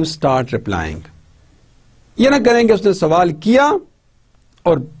before you start replying. ये ना करेंगे उसने सवाल किया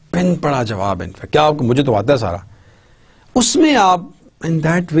और बिन पड़ा जवाब. इनफैक्ट क्या आपको, मुझे तो आता है सारा. उसमें आप in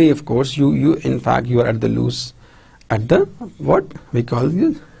that way of course you in fact you are at the loose at the what we call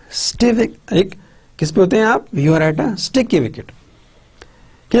the stick. एक किस पे होते हैं आप? You are at a sticky wicket.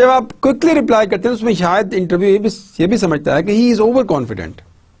 कि जब आप क्विकली रिप्लाई करते हैं उसमें शायद इंटरव्यू ये भी समझता है कि he is over confident.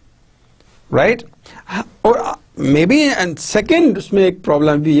 Right? और मे बी एंड सेकेंड उसमें एक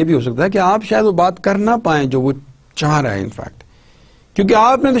प्रॉब्लम भी ये भी हो सकता है कि आप शायद वो बात कर ना पाए जो वो चाह रहा है इनफैक्ट, क्योंकि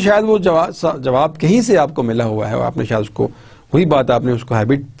आपने तो शायद वो जवाब कहीं से आपको मिला हुआ है और आपने शायद उसको वही बात आपने उसको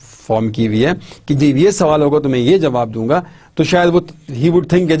हैबिट फॉर्म की हुई है कि जी ये सवाल होगा तो मैं ये जवाब दूंगा, तो शायद वो ही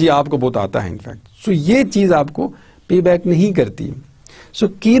वुड थिंक जी आपको बहुत आता है इनफैक्ट. सो ये चीज आपको पे बैक नहीं करती. So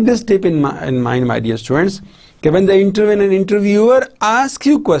keep this tip in mind my dear students कि when an interviewer ask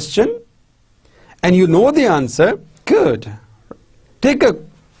you question and you know the answer, good. Take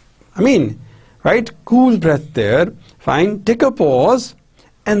right, cool breath there, fine, take a pause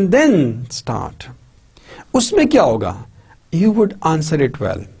and then start. उसमें क्या होगा? You would answer it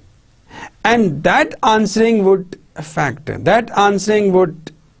well. And that answering would effect, that answering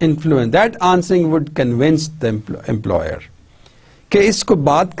would influence, that answering would convince the employer कि इसको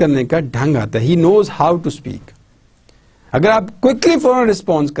बात करने का ढंग आता है, he knows how to speak. अगर आप क्विकली फौरन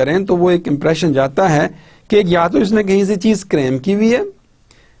रिस्पॉन्स करें तो वो एक इंप्रेशन जाता है कि या तो इसने कहीं से चीज क्रेम की हुई है,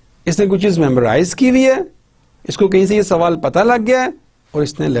 इसने कुछ चीज मेमोराइज की हुई है, इसको कहीं से ये सवाल पता लग गया है और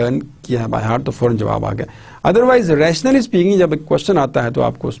इसने लर्न किया है बाय हार्ट, तो फौरन जवाब आ गया. अदरवाइज रैशनली स्पीकिंग जब एक क्वेश्चन आता है तो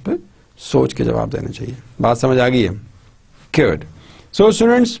आपको उस पर सोच के जवाब देना चाहिए. बात समझ आ गई है? Good. So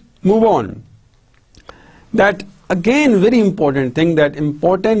students, move on. That again very important thing, that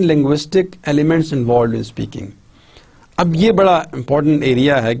important linguistic elements involve in speaking. अब ये बड़ा इंपॉर्टेंट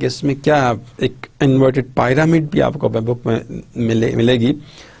एरिया है कि इसमें क्या एक इन्वर्टेड पायरामिड भी आपको बुक में मिलेगी.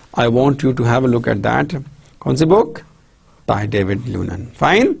 I want you to have a look at that. कौन सी बुक? By David लूनन.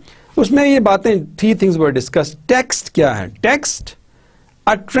 फाइन. उसमें ये बातें, 3 थिंग्स वर डिस्कस. टेक्स्ट क्या है? Text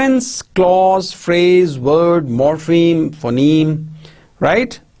utterance, clause, phrase, word, morpheme, phoneme,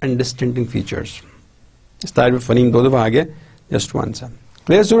 right, and distinctive features. Start with phoneme, दो दफा आ गया, just once.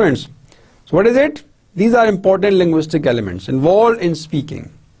 Clear, students? So what is it? These are important linguistic elements involved in speaking.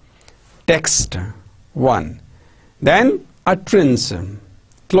 Text, 1. Then utterance,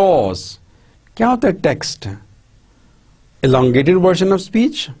 clause. क्या होता है text? Elongated version of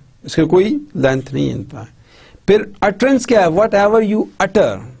speech. इसका कोई length नहीं है. फिर utterance क्या है? Whatever you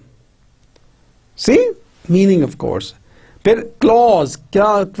utter. See? Meaning of course. फिर clause क्या?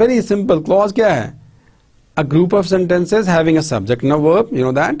 Very simple. Clause क्या है? A group of sentences having a subject and a verb. You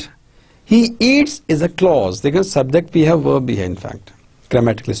know that? He eats is a clause. देखो subject भी है, verb भी है in fact.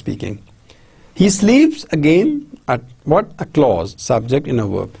 Grammatically speaking. He sleeps again at what? A clause. Subject and a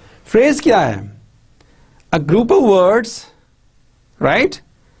verb. Phrase क्या है? A group of words, right?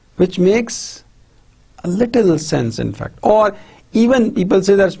 Which makes a little sense in fact, or even people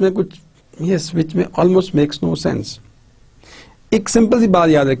say that इसमें कुछ, yes, which may almost makes no sense. एक simple सी बात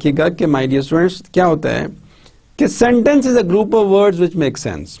याद रखिएगा कि my dear students, क्या होता है कि sentence is a group of words which make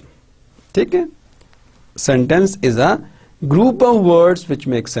sense. ठीक है? Sentence is a group of words which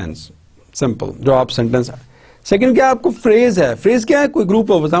make sense. Simple. जो आप sentence. Second क्या आपको phrase है? Phrase क्या है? कोई group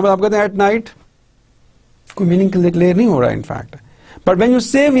of, आप कहते हैं at night, कोई meaning clear नहीं हो रहा in fact. But when you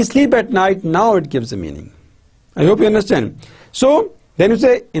say we sleep at night, now it gives a meaning. I hope you understand. So then you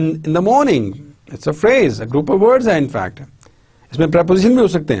say in the morning, it's a phrase, a group of words है in fact. इसमें preposition भी हो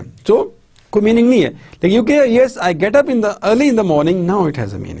सकते हैं. So कोई meaning नहीं है. लेकिन you say yes, I get up early in the morning, now it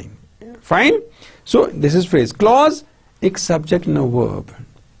has a meaning. Fine. So this is phrase. Clause, एक subject and a verb.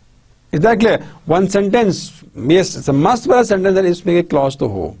 Is that clear? One sentence, yes, it's a must वाला sentence है, इसमें एक clause तो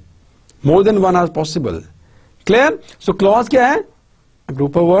हो. More than one are possible. Clear? So clause क्या है? A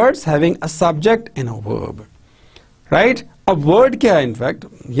group of words having a subject and a verb, right? A word क्या है in fact?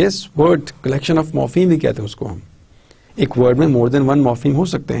 Yes, word, collection of morpheme भी कहते हैं उसको हम. एक word में more than one morpheme हो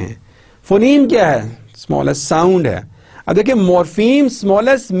सकते हैं. Phoneme क्या है? Smallest sound है. अब देखिए morpheme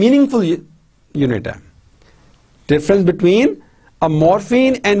smallest meaningful unit है. Difference between a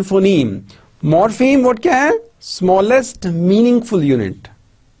morpheme and phoneme. Morpheme what क्या है? Smallest meaningful unit,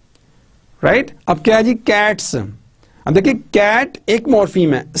 right? अब क्या है जी? Cats. अब देखिए कैट एक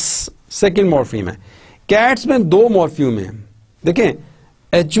मॉर्फीम है, सेकंड मॉर्फीम है. कैट्स में 2 मॉर्फीम है. देखें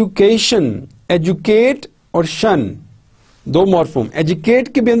एजुकेशन, एजुकेट और शन, 2 मॉर्फीम. एजुकेट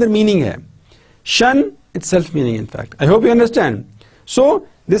के भी अंदर मीनिंग है, शन itself meaning in fact. I hope you understand. So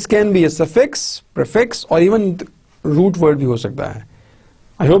this can be a suffix, prefix or even root word भी हो सकता है.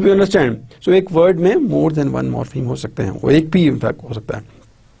 I hope you understand. So एक word में more than one morpheme हो सकते हैं, वो एक भी in fact हो सकता है.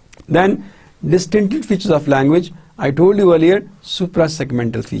 Then distinctive features of language. I told you earlier,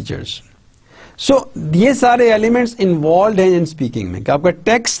 suprasegmental features. So ये सारे elements involved हैं in speaking में. कि आपका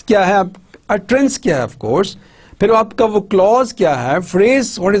text क्या है, utterance क्या है of course, फिर आपका वो clause क्या है,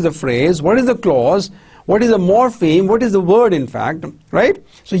 phrase, what is the phrase, what is the clause, what is the morpheme, what is the word in fact, right?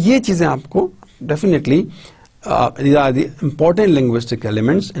 So ये चीजें आपको definitely these are the important linguistic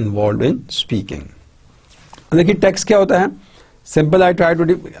elements involved in speaking. देखिए text क्या होता है? Simple, I try to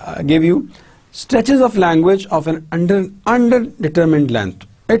give you. Stretches of language of an undetermined length.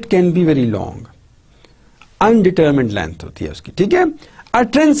 It can be very long. Undetermined length होती है उसकी, ठीक है?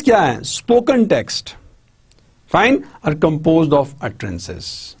 Utterance क्या है? Spoken text, fine, are composed of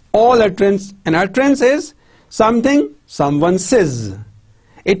utterances. All utterance, an utterance is something someone says.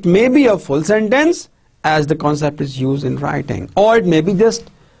 It may be a full sentence as the concept is used in writing, or it may be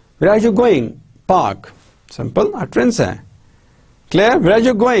just, where are you going? Park. Simple utterance है. Clear? Where are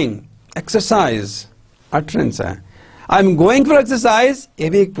you going? Exercise. Utterance है. I'm going for exercise. ये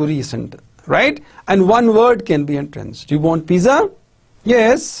भी एक पूरी sentence, right? And one word can be utterance. Do you want pizza?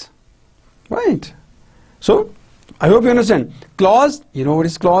 Yes. Right. So I hope you understand. Clause, you know what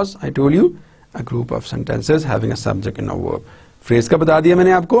is clause? I told you, a group of sentences having a subject and a verb. Phrase का बता दिया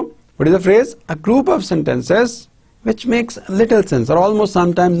मैंने आपको. What is the phrase? A group of sentences which makes little sense or almost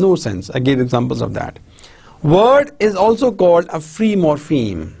sometimes no sense. I gave examples of that. Word is also called a free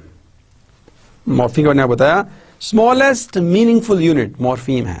morpheme. Morpheme का मैंने बताया, smallest meaningful unit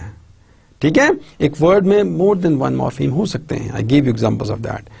morpheme है. ठीक है, एक word में more than one morpheme हो सकते हैं. I give you examples of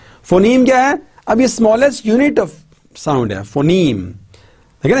that. Phoneme क्या है? अब ये स्मॉलेस्ट यूनिट ऑफ साउंड है, फोनीम.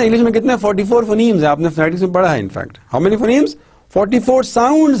 देखिए ना, इंग्लिश में कितने 44 फोनीम्स हैं, आपने फोनेटिक्स में पढ़ा है. In fact how many phonemes? 44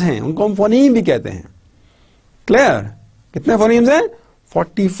 sounds हैं, उनको हम फोनीम भी कहते हैं. क्लियर? कितने फोनीम्स हैं?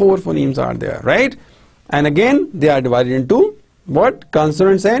 44 phonemes are there, right? And again they are divided into what?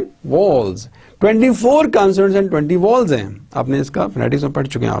 Consonants and walls. 24 consonants and 20 walls हैं. आपने इसका फोनेटिक्स में पढ़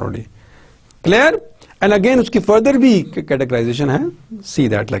चुके हैं ऑलरेडी. Clear? And again उसकी further भी categorization है. See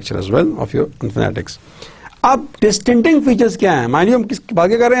that lecture as well of your phonetics. अब distinctive features क्या हैं? मान लीजिए हम किस बात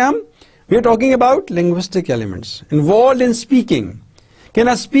कर रहे हैं हम? We are talking about linguistic elements involved in speaking. Can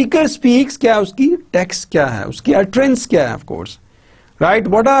a speaker speaks? क्या है उसकी text क्या है? उसकी utterance क्या है? Of course,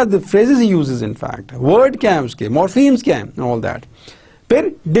 right? What are the phrases he uses? In fact, word क्या है उसके? Morphemes क्या हैं? All that.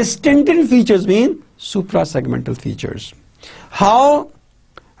 फिर distinctive features mean suprasegmental features. How?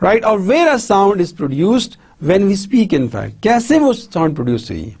 Right, or where a sound is produced when we speak. In fact, कैसे वो sound produce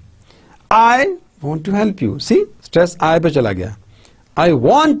हुई? I want to help you. See, stress I पे चला गया. I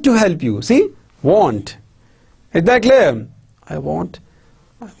want to help you. See, want. Is that clear? I want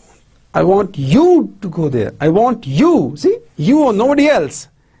you to go there. I want you. See, you or nobody else.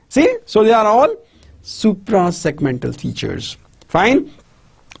 See, so they are all suprasegmental features. Fine.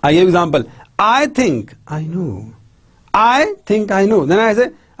 I give example. I think I know. I think I know. Then I say,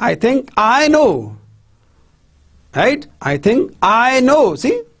 I think I know. Right? I think I know.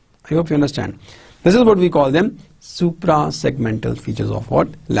 See? I hope you understand. This is what we call them suprasegmental features of what?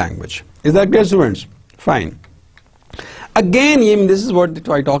 Language. Is that clear, students? Fine. Again, this is what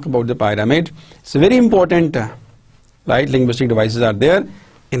I talk about the pyramid. It's very important. Right? Linguistic devices are there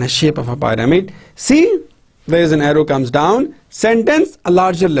in a shape of a pyramid. See? There is an arrow comes down. Sentence, a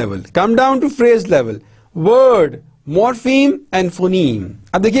larger level. Come down to phrase level. Word, morpheme and phoneme.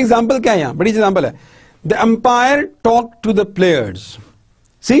 अब देखिए example क्या है यहाँ, बड़ी example है. The umpire talk to the players.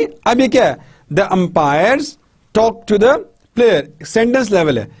 See, अब ये क्या है? The umpires talk to the player. Sentence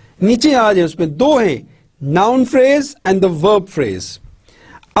level है. नीचे आ जाए, उसमें दो हैं, noun phrase and the verb phrase.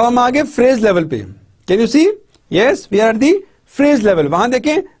 अब हम आगे phrase level पे. Can you see? Yes, we are at the phrase level. वहां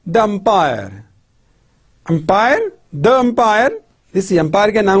देखें, the umpire. Umpire, the umpire. This is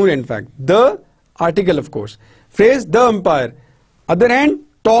umpire का noun है in fact. The article of course. Phrase, the umpire. Other hand,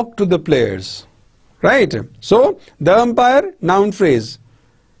 talk to the players. Right? So, the umpire, noun phrase.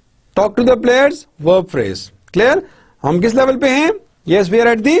 Talk to the players, verb phrase. Clear? हम किस level पे हैं? Yes, we are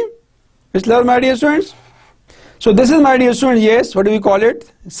at the which level, my dear students? So, this is, my dear students, yes, what do we call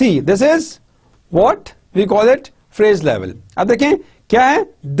it? See, this is what? We call it phrase level. अब देखें, क्या है?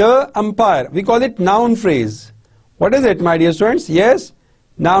 The umpire. We call it noun phrase. What is it, my dear students? Yes,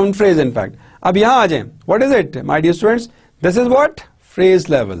 noun phrase in fact. अब यहाँ आ जाएं. What is it, my dear students? This is what? Phrase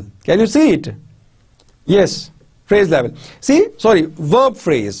level. Can you see it? Yes, phrase level. See, sorry, verb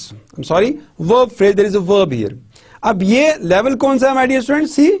phrase. I'm sorry, verb phrase. There is a verb here. अब ये level कौन सा है, my dear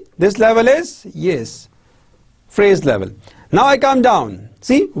students? See, this level is, yes, phrase level. Now I come down.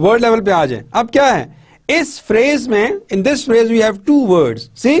 See, word level पे आ जाएं. अब क्या है? इस phrase में, in this phrase we have two words.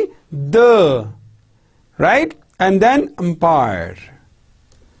 See, the, right? And then umpire.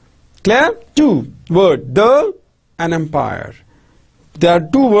 Clear? Two word, the and umpire. There are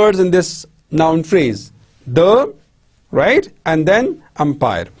two words in this noun phrase, the, right, and then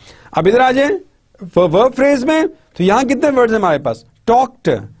umpire. अब इधर आ जाए verb phrase में, तो यहाँ कितने words हैं हमारे पास? Talked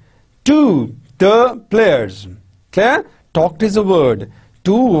to the players. Clear? Talked is a word.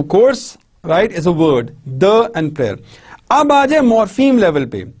 To, of course, right, is a word. The and player. अब आ जाए morpheme level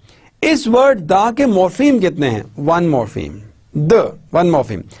पे. इस word da के morpheme कितने हैं? One morpheme. The, one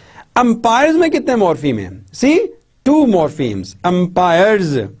morpheme. Umpires में कितने morpheme हैं? See, two morphemes.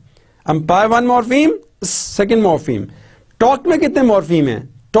 Umpires. Umpire one morpheme, second morpheme. Talked में कितने morpheme हैं?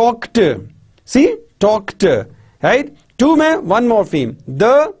 Talked. See, talked. Right? Two में one morpheme.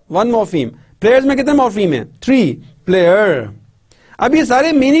 The one morpheme. Players में कितने morpheme हैं? Three. Player. अब ये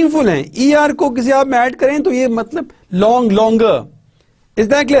सारे meaningful हैं. ER को किसी आप में ऐड करें तो ये मतलब long, longer. Is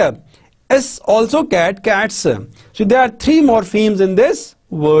that clear? S also cat, cats. So there are three morphemes in this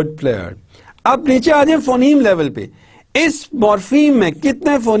word player. अब नीचे आ जाए phoneme level पे. इस morpheme में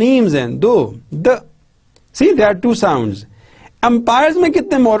कितने phonemes हैं? दो. The. See, there are two sounds. Umpires में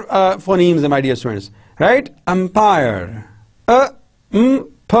कितने phonemes हैं, my dear students? right? Umpire,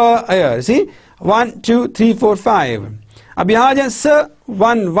 empire. See, 1, 2, 3, 4, 5. अब यहाँ जाए s,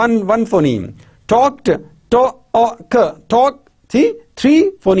 one phoneme. Talked, to, k. Talk, see,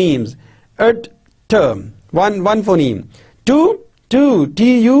 3 phonemes. Term, one phoneme. Tu,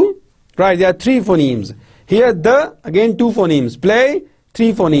 tu, right? There are 3 phonemes. Here the, again 2 phonemes. Play,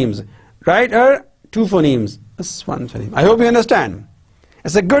 3 phonemes. Right? 2 phonemes. That's 1 phoneme. I hope you understand.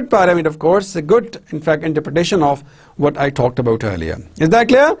 It's a good parameter, of course. A good, in fact, interpretation of what I talked about earlier. Is that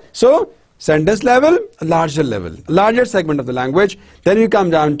clear? So, sentence level, a larger segment of the language. Then we come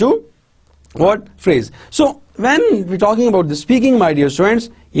down to what? Phrase. So, when we're talking about the speaking, my dear students,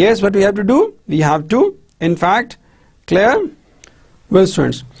 yes, what we have to do? We have to, in fact, clear? Well,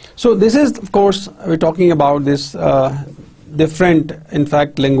 students, so this is, of course, we're talking about this different, in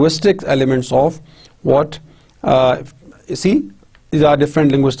fact, linguistic elements of what, you see, these are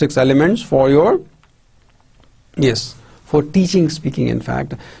different linguistics elements for your, yes, for teaching, speaking, in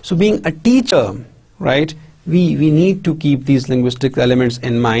fact. So being a teacher, right, we need to keep these linguistic elements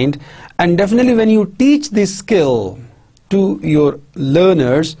in mind. And definitely when you teach this skill to your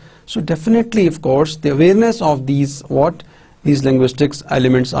learners, so definitely, of course, the awareness of these, what, these linguistics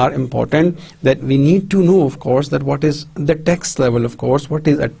elements are important, that we need to know, of course, that what is the text level, of course, what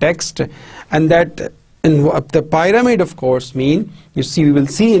is a text, and that in the pyramid, of course, mean, you see, we will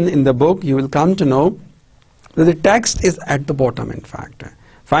see in the book, you will come to know that the text is at the bottom, in fact.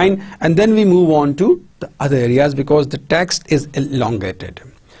 Fine, and then we move on to the other areas because the text is elongated.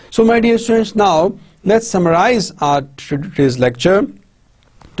 So my dear students, now let's summarize our today's lecture.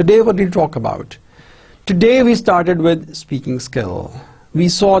 Today what did we talk about? Today we started with speaking skill. We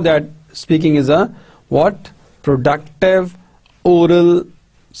saw that speaking is a what? Productive oral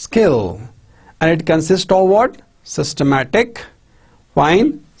skill. And it consists of what? Systematic,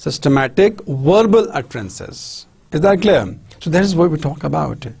 fine, systematic verbal utterances. Is that clear? So that is what we talk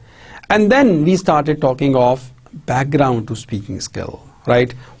about. And then we started talking of background to speaking skill,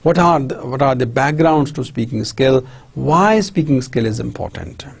 right? What are the backgrounds to speaking skill? Why speaking skill is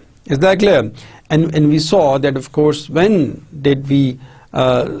important? Is that clear? And we saw that, of course, when did we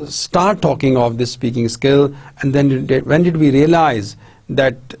start talking of this speaking skill, and then when did we realize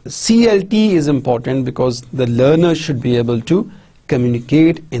that CLT is important because the learner should be able to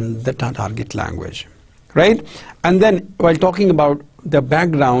communicate in the target language, right? And then while talking about the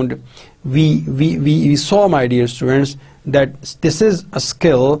background, we saw, my dear students, that this is a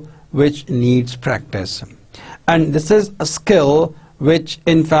skill which needs practice, and this is a skill which,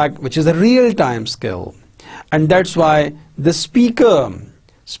 in fact, which is a real-time skill, and that's why the speaker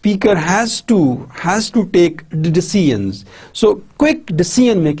has to take the decisions. So quick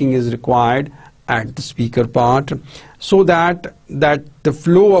decision making is required at the speaker part, so that the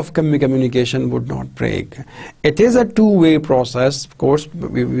flow of communication would not break. It is a two-way process, of course.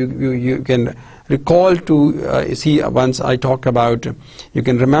 You can recall to you see, once I talked about, you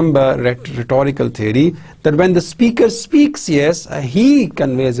can remember rhetorical theory, that when the speaker speaks, yes, he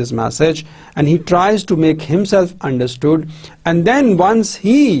conveys his message and he tries to make himself understood, and then once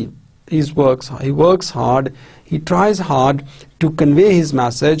he works hard, he tries hard to convey his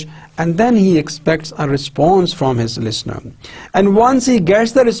message, and then he expects a response from his listener. And once he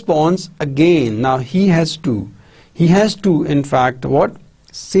gets the response, again, now he has to, in fact, what?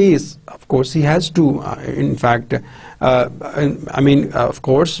 Says, of course, he has to, in fact, of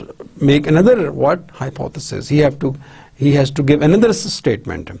course, make another what? Hypothesis. He has to give another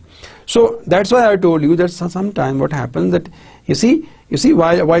statement. So that's why I told you that sometimes what happens that, you see,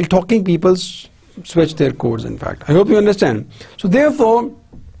 while talking, people switch their codes, in fact. I hope you understand. So therefore,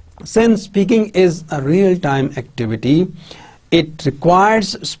 since speaking is a real-time activity, it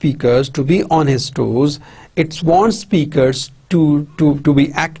requires speakers to be on his toes. It wants speakers to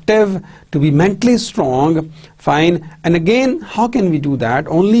be active, to be mentally strong, fine. And again, how can we do that?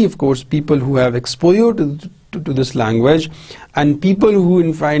 Only, of course, people who have exposure to this language, and people who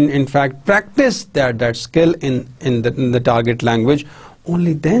in fact practice that skill in the target language.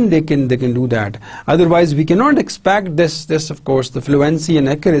 Only then they can do that. Otherwise, we cannot expect this of course, the fluency and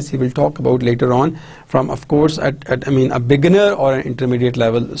accuracy we'll talk about later on from, of course, a beginner or an intermediate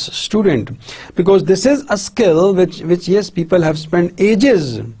level student, because this is a skill which yes, people have spent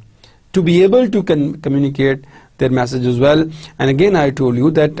ages to be able to communicate their message as well. And again, I told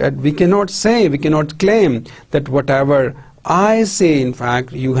you that we cannot claim that whatever I say, in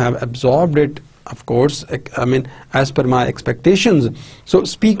fact, you have absorbed it, of course, as per my expectations. So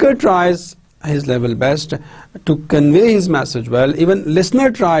speaker tries his level best to convey his message well. Even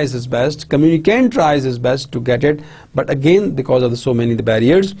listener tries his best, communicant tries his best to get it, but again, because of so many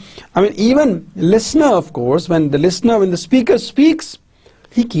barriers, I mean, even listener, of course, when the speaker speaks,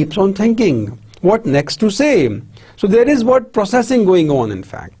 he keeps on thinking what next to say. So there is what processing going on, in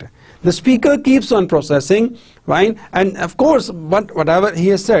fact. The speaker keeps on processing, right? And of course, whatever he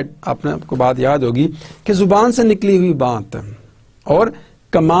has said, आपको बात याद होगी कि जुबान से निकली हुई बात और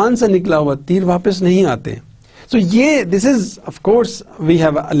कमान से निकला हुआ तीर वापस नहीं आते. So this is, of course, we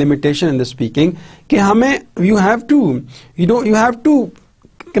have a limitation in the speaking कि हमें you have to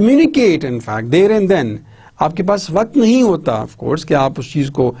communicate, in fact, there and then. आपके पास वक्त नहीं होता, of course, कि आप उस चीज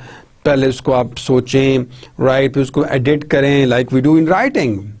को पहले उसको आप सोचें, right, फिर उसको edit करें, like we do in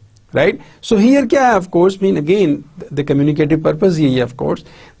writing. Right? So here क्या है, of course, again, the communicative purpose here, of course,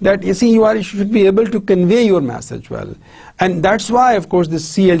 that you see you should be able to convey your message well. And that's why, of course, this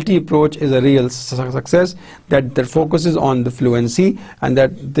CLT approach is a real success, that focuses on the fluency, and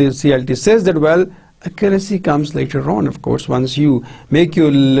that the CLT says that, well, accuracy comes later on, of course, once you make your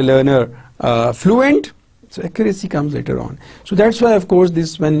learner fluent, so accuracy comes later on. So that's why, of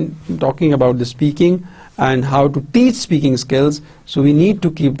course, when talking about the speaking and how to teach speaking skills, so we need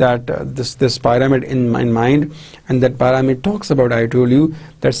to keep that this pyramid in mind, and that pyramid talks about, I told you,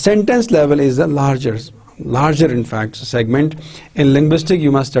 that sentence level is a larger in fact segment. In linguistics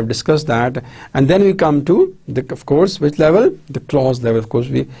you must have discussed that, and then we come to of course, which level? The clause level. Of course,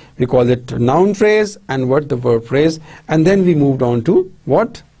 we call it noun phrase and what the verb phrase, and then we moved on to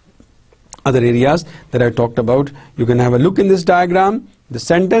what other areas that I talked about. You can have a look in this diagram. The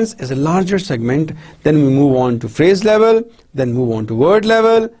sentence is a larger segment, then we move on to phrase level, then move on to word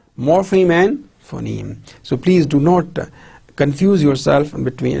level, morpheme and phoneme. So please do not confuse yourself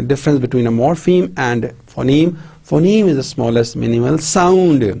between a difference between a morpheme and phoneme. Phoneme is the smallest minimal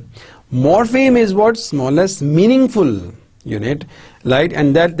sound. Morpheme is what? Smallest meaningful unit, right?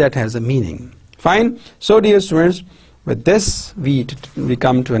 And that has a meaning. Fine. So dear students, with this we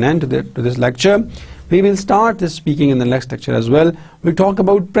come to an end to this lecture. We will start this speaking in the next lecture as well. We'll talk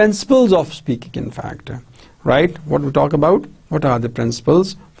about principles of speaking, in fact, right? What we talk about? What are the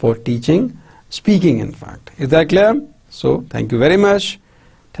principles for teaching speaking, in fact? Is that clear? So thank you very much.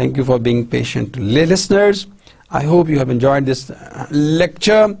 Thank you for being patient listeners. I hope you have enjoyed this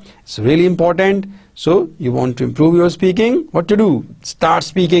lecture. It's really important. So you want to improve your speaking? What to do? Start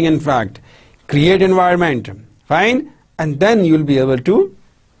speaking, in fact. Create environment. Fine? And then you'll be able to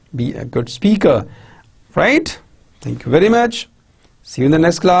be a good speaker. Right? Thank you very much. See you in the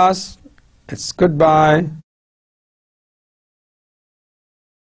next class. It's goodbye.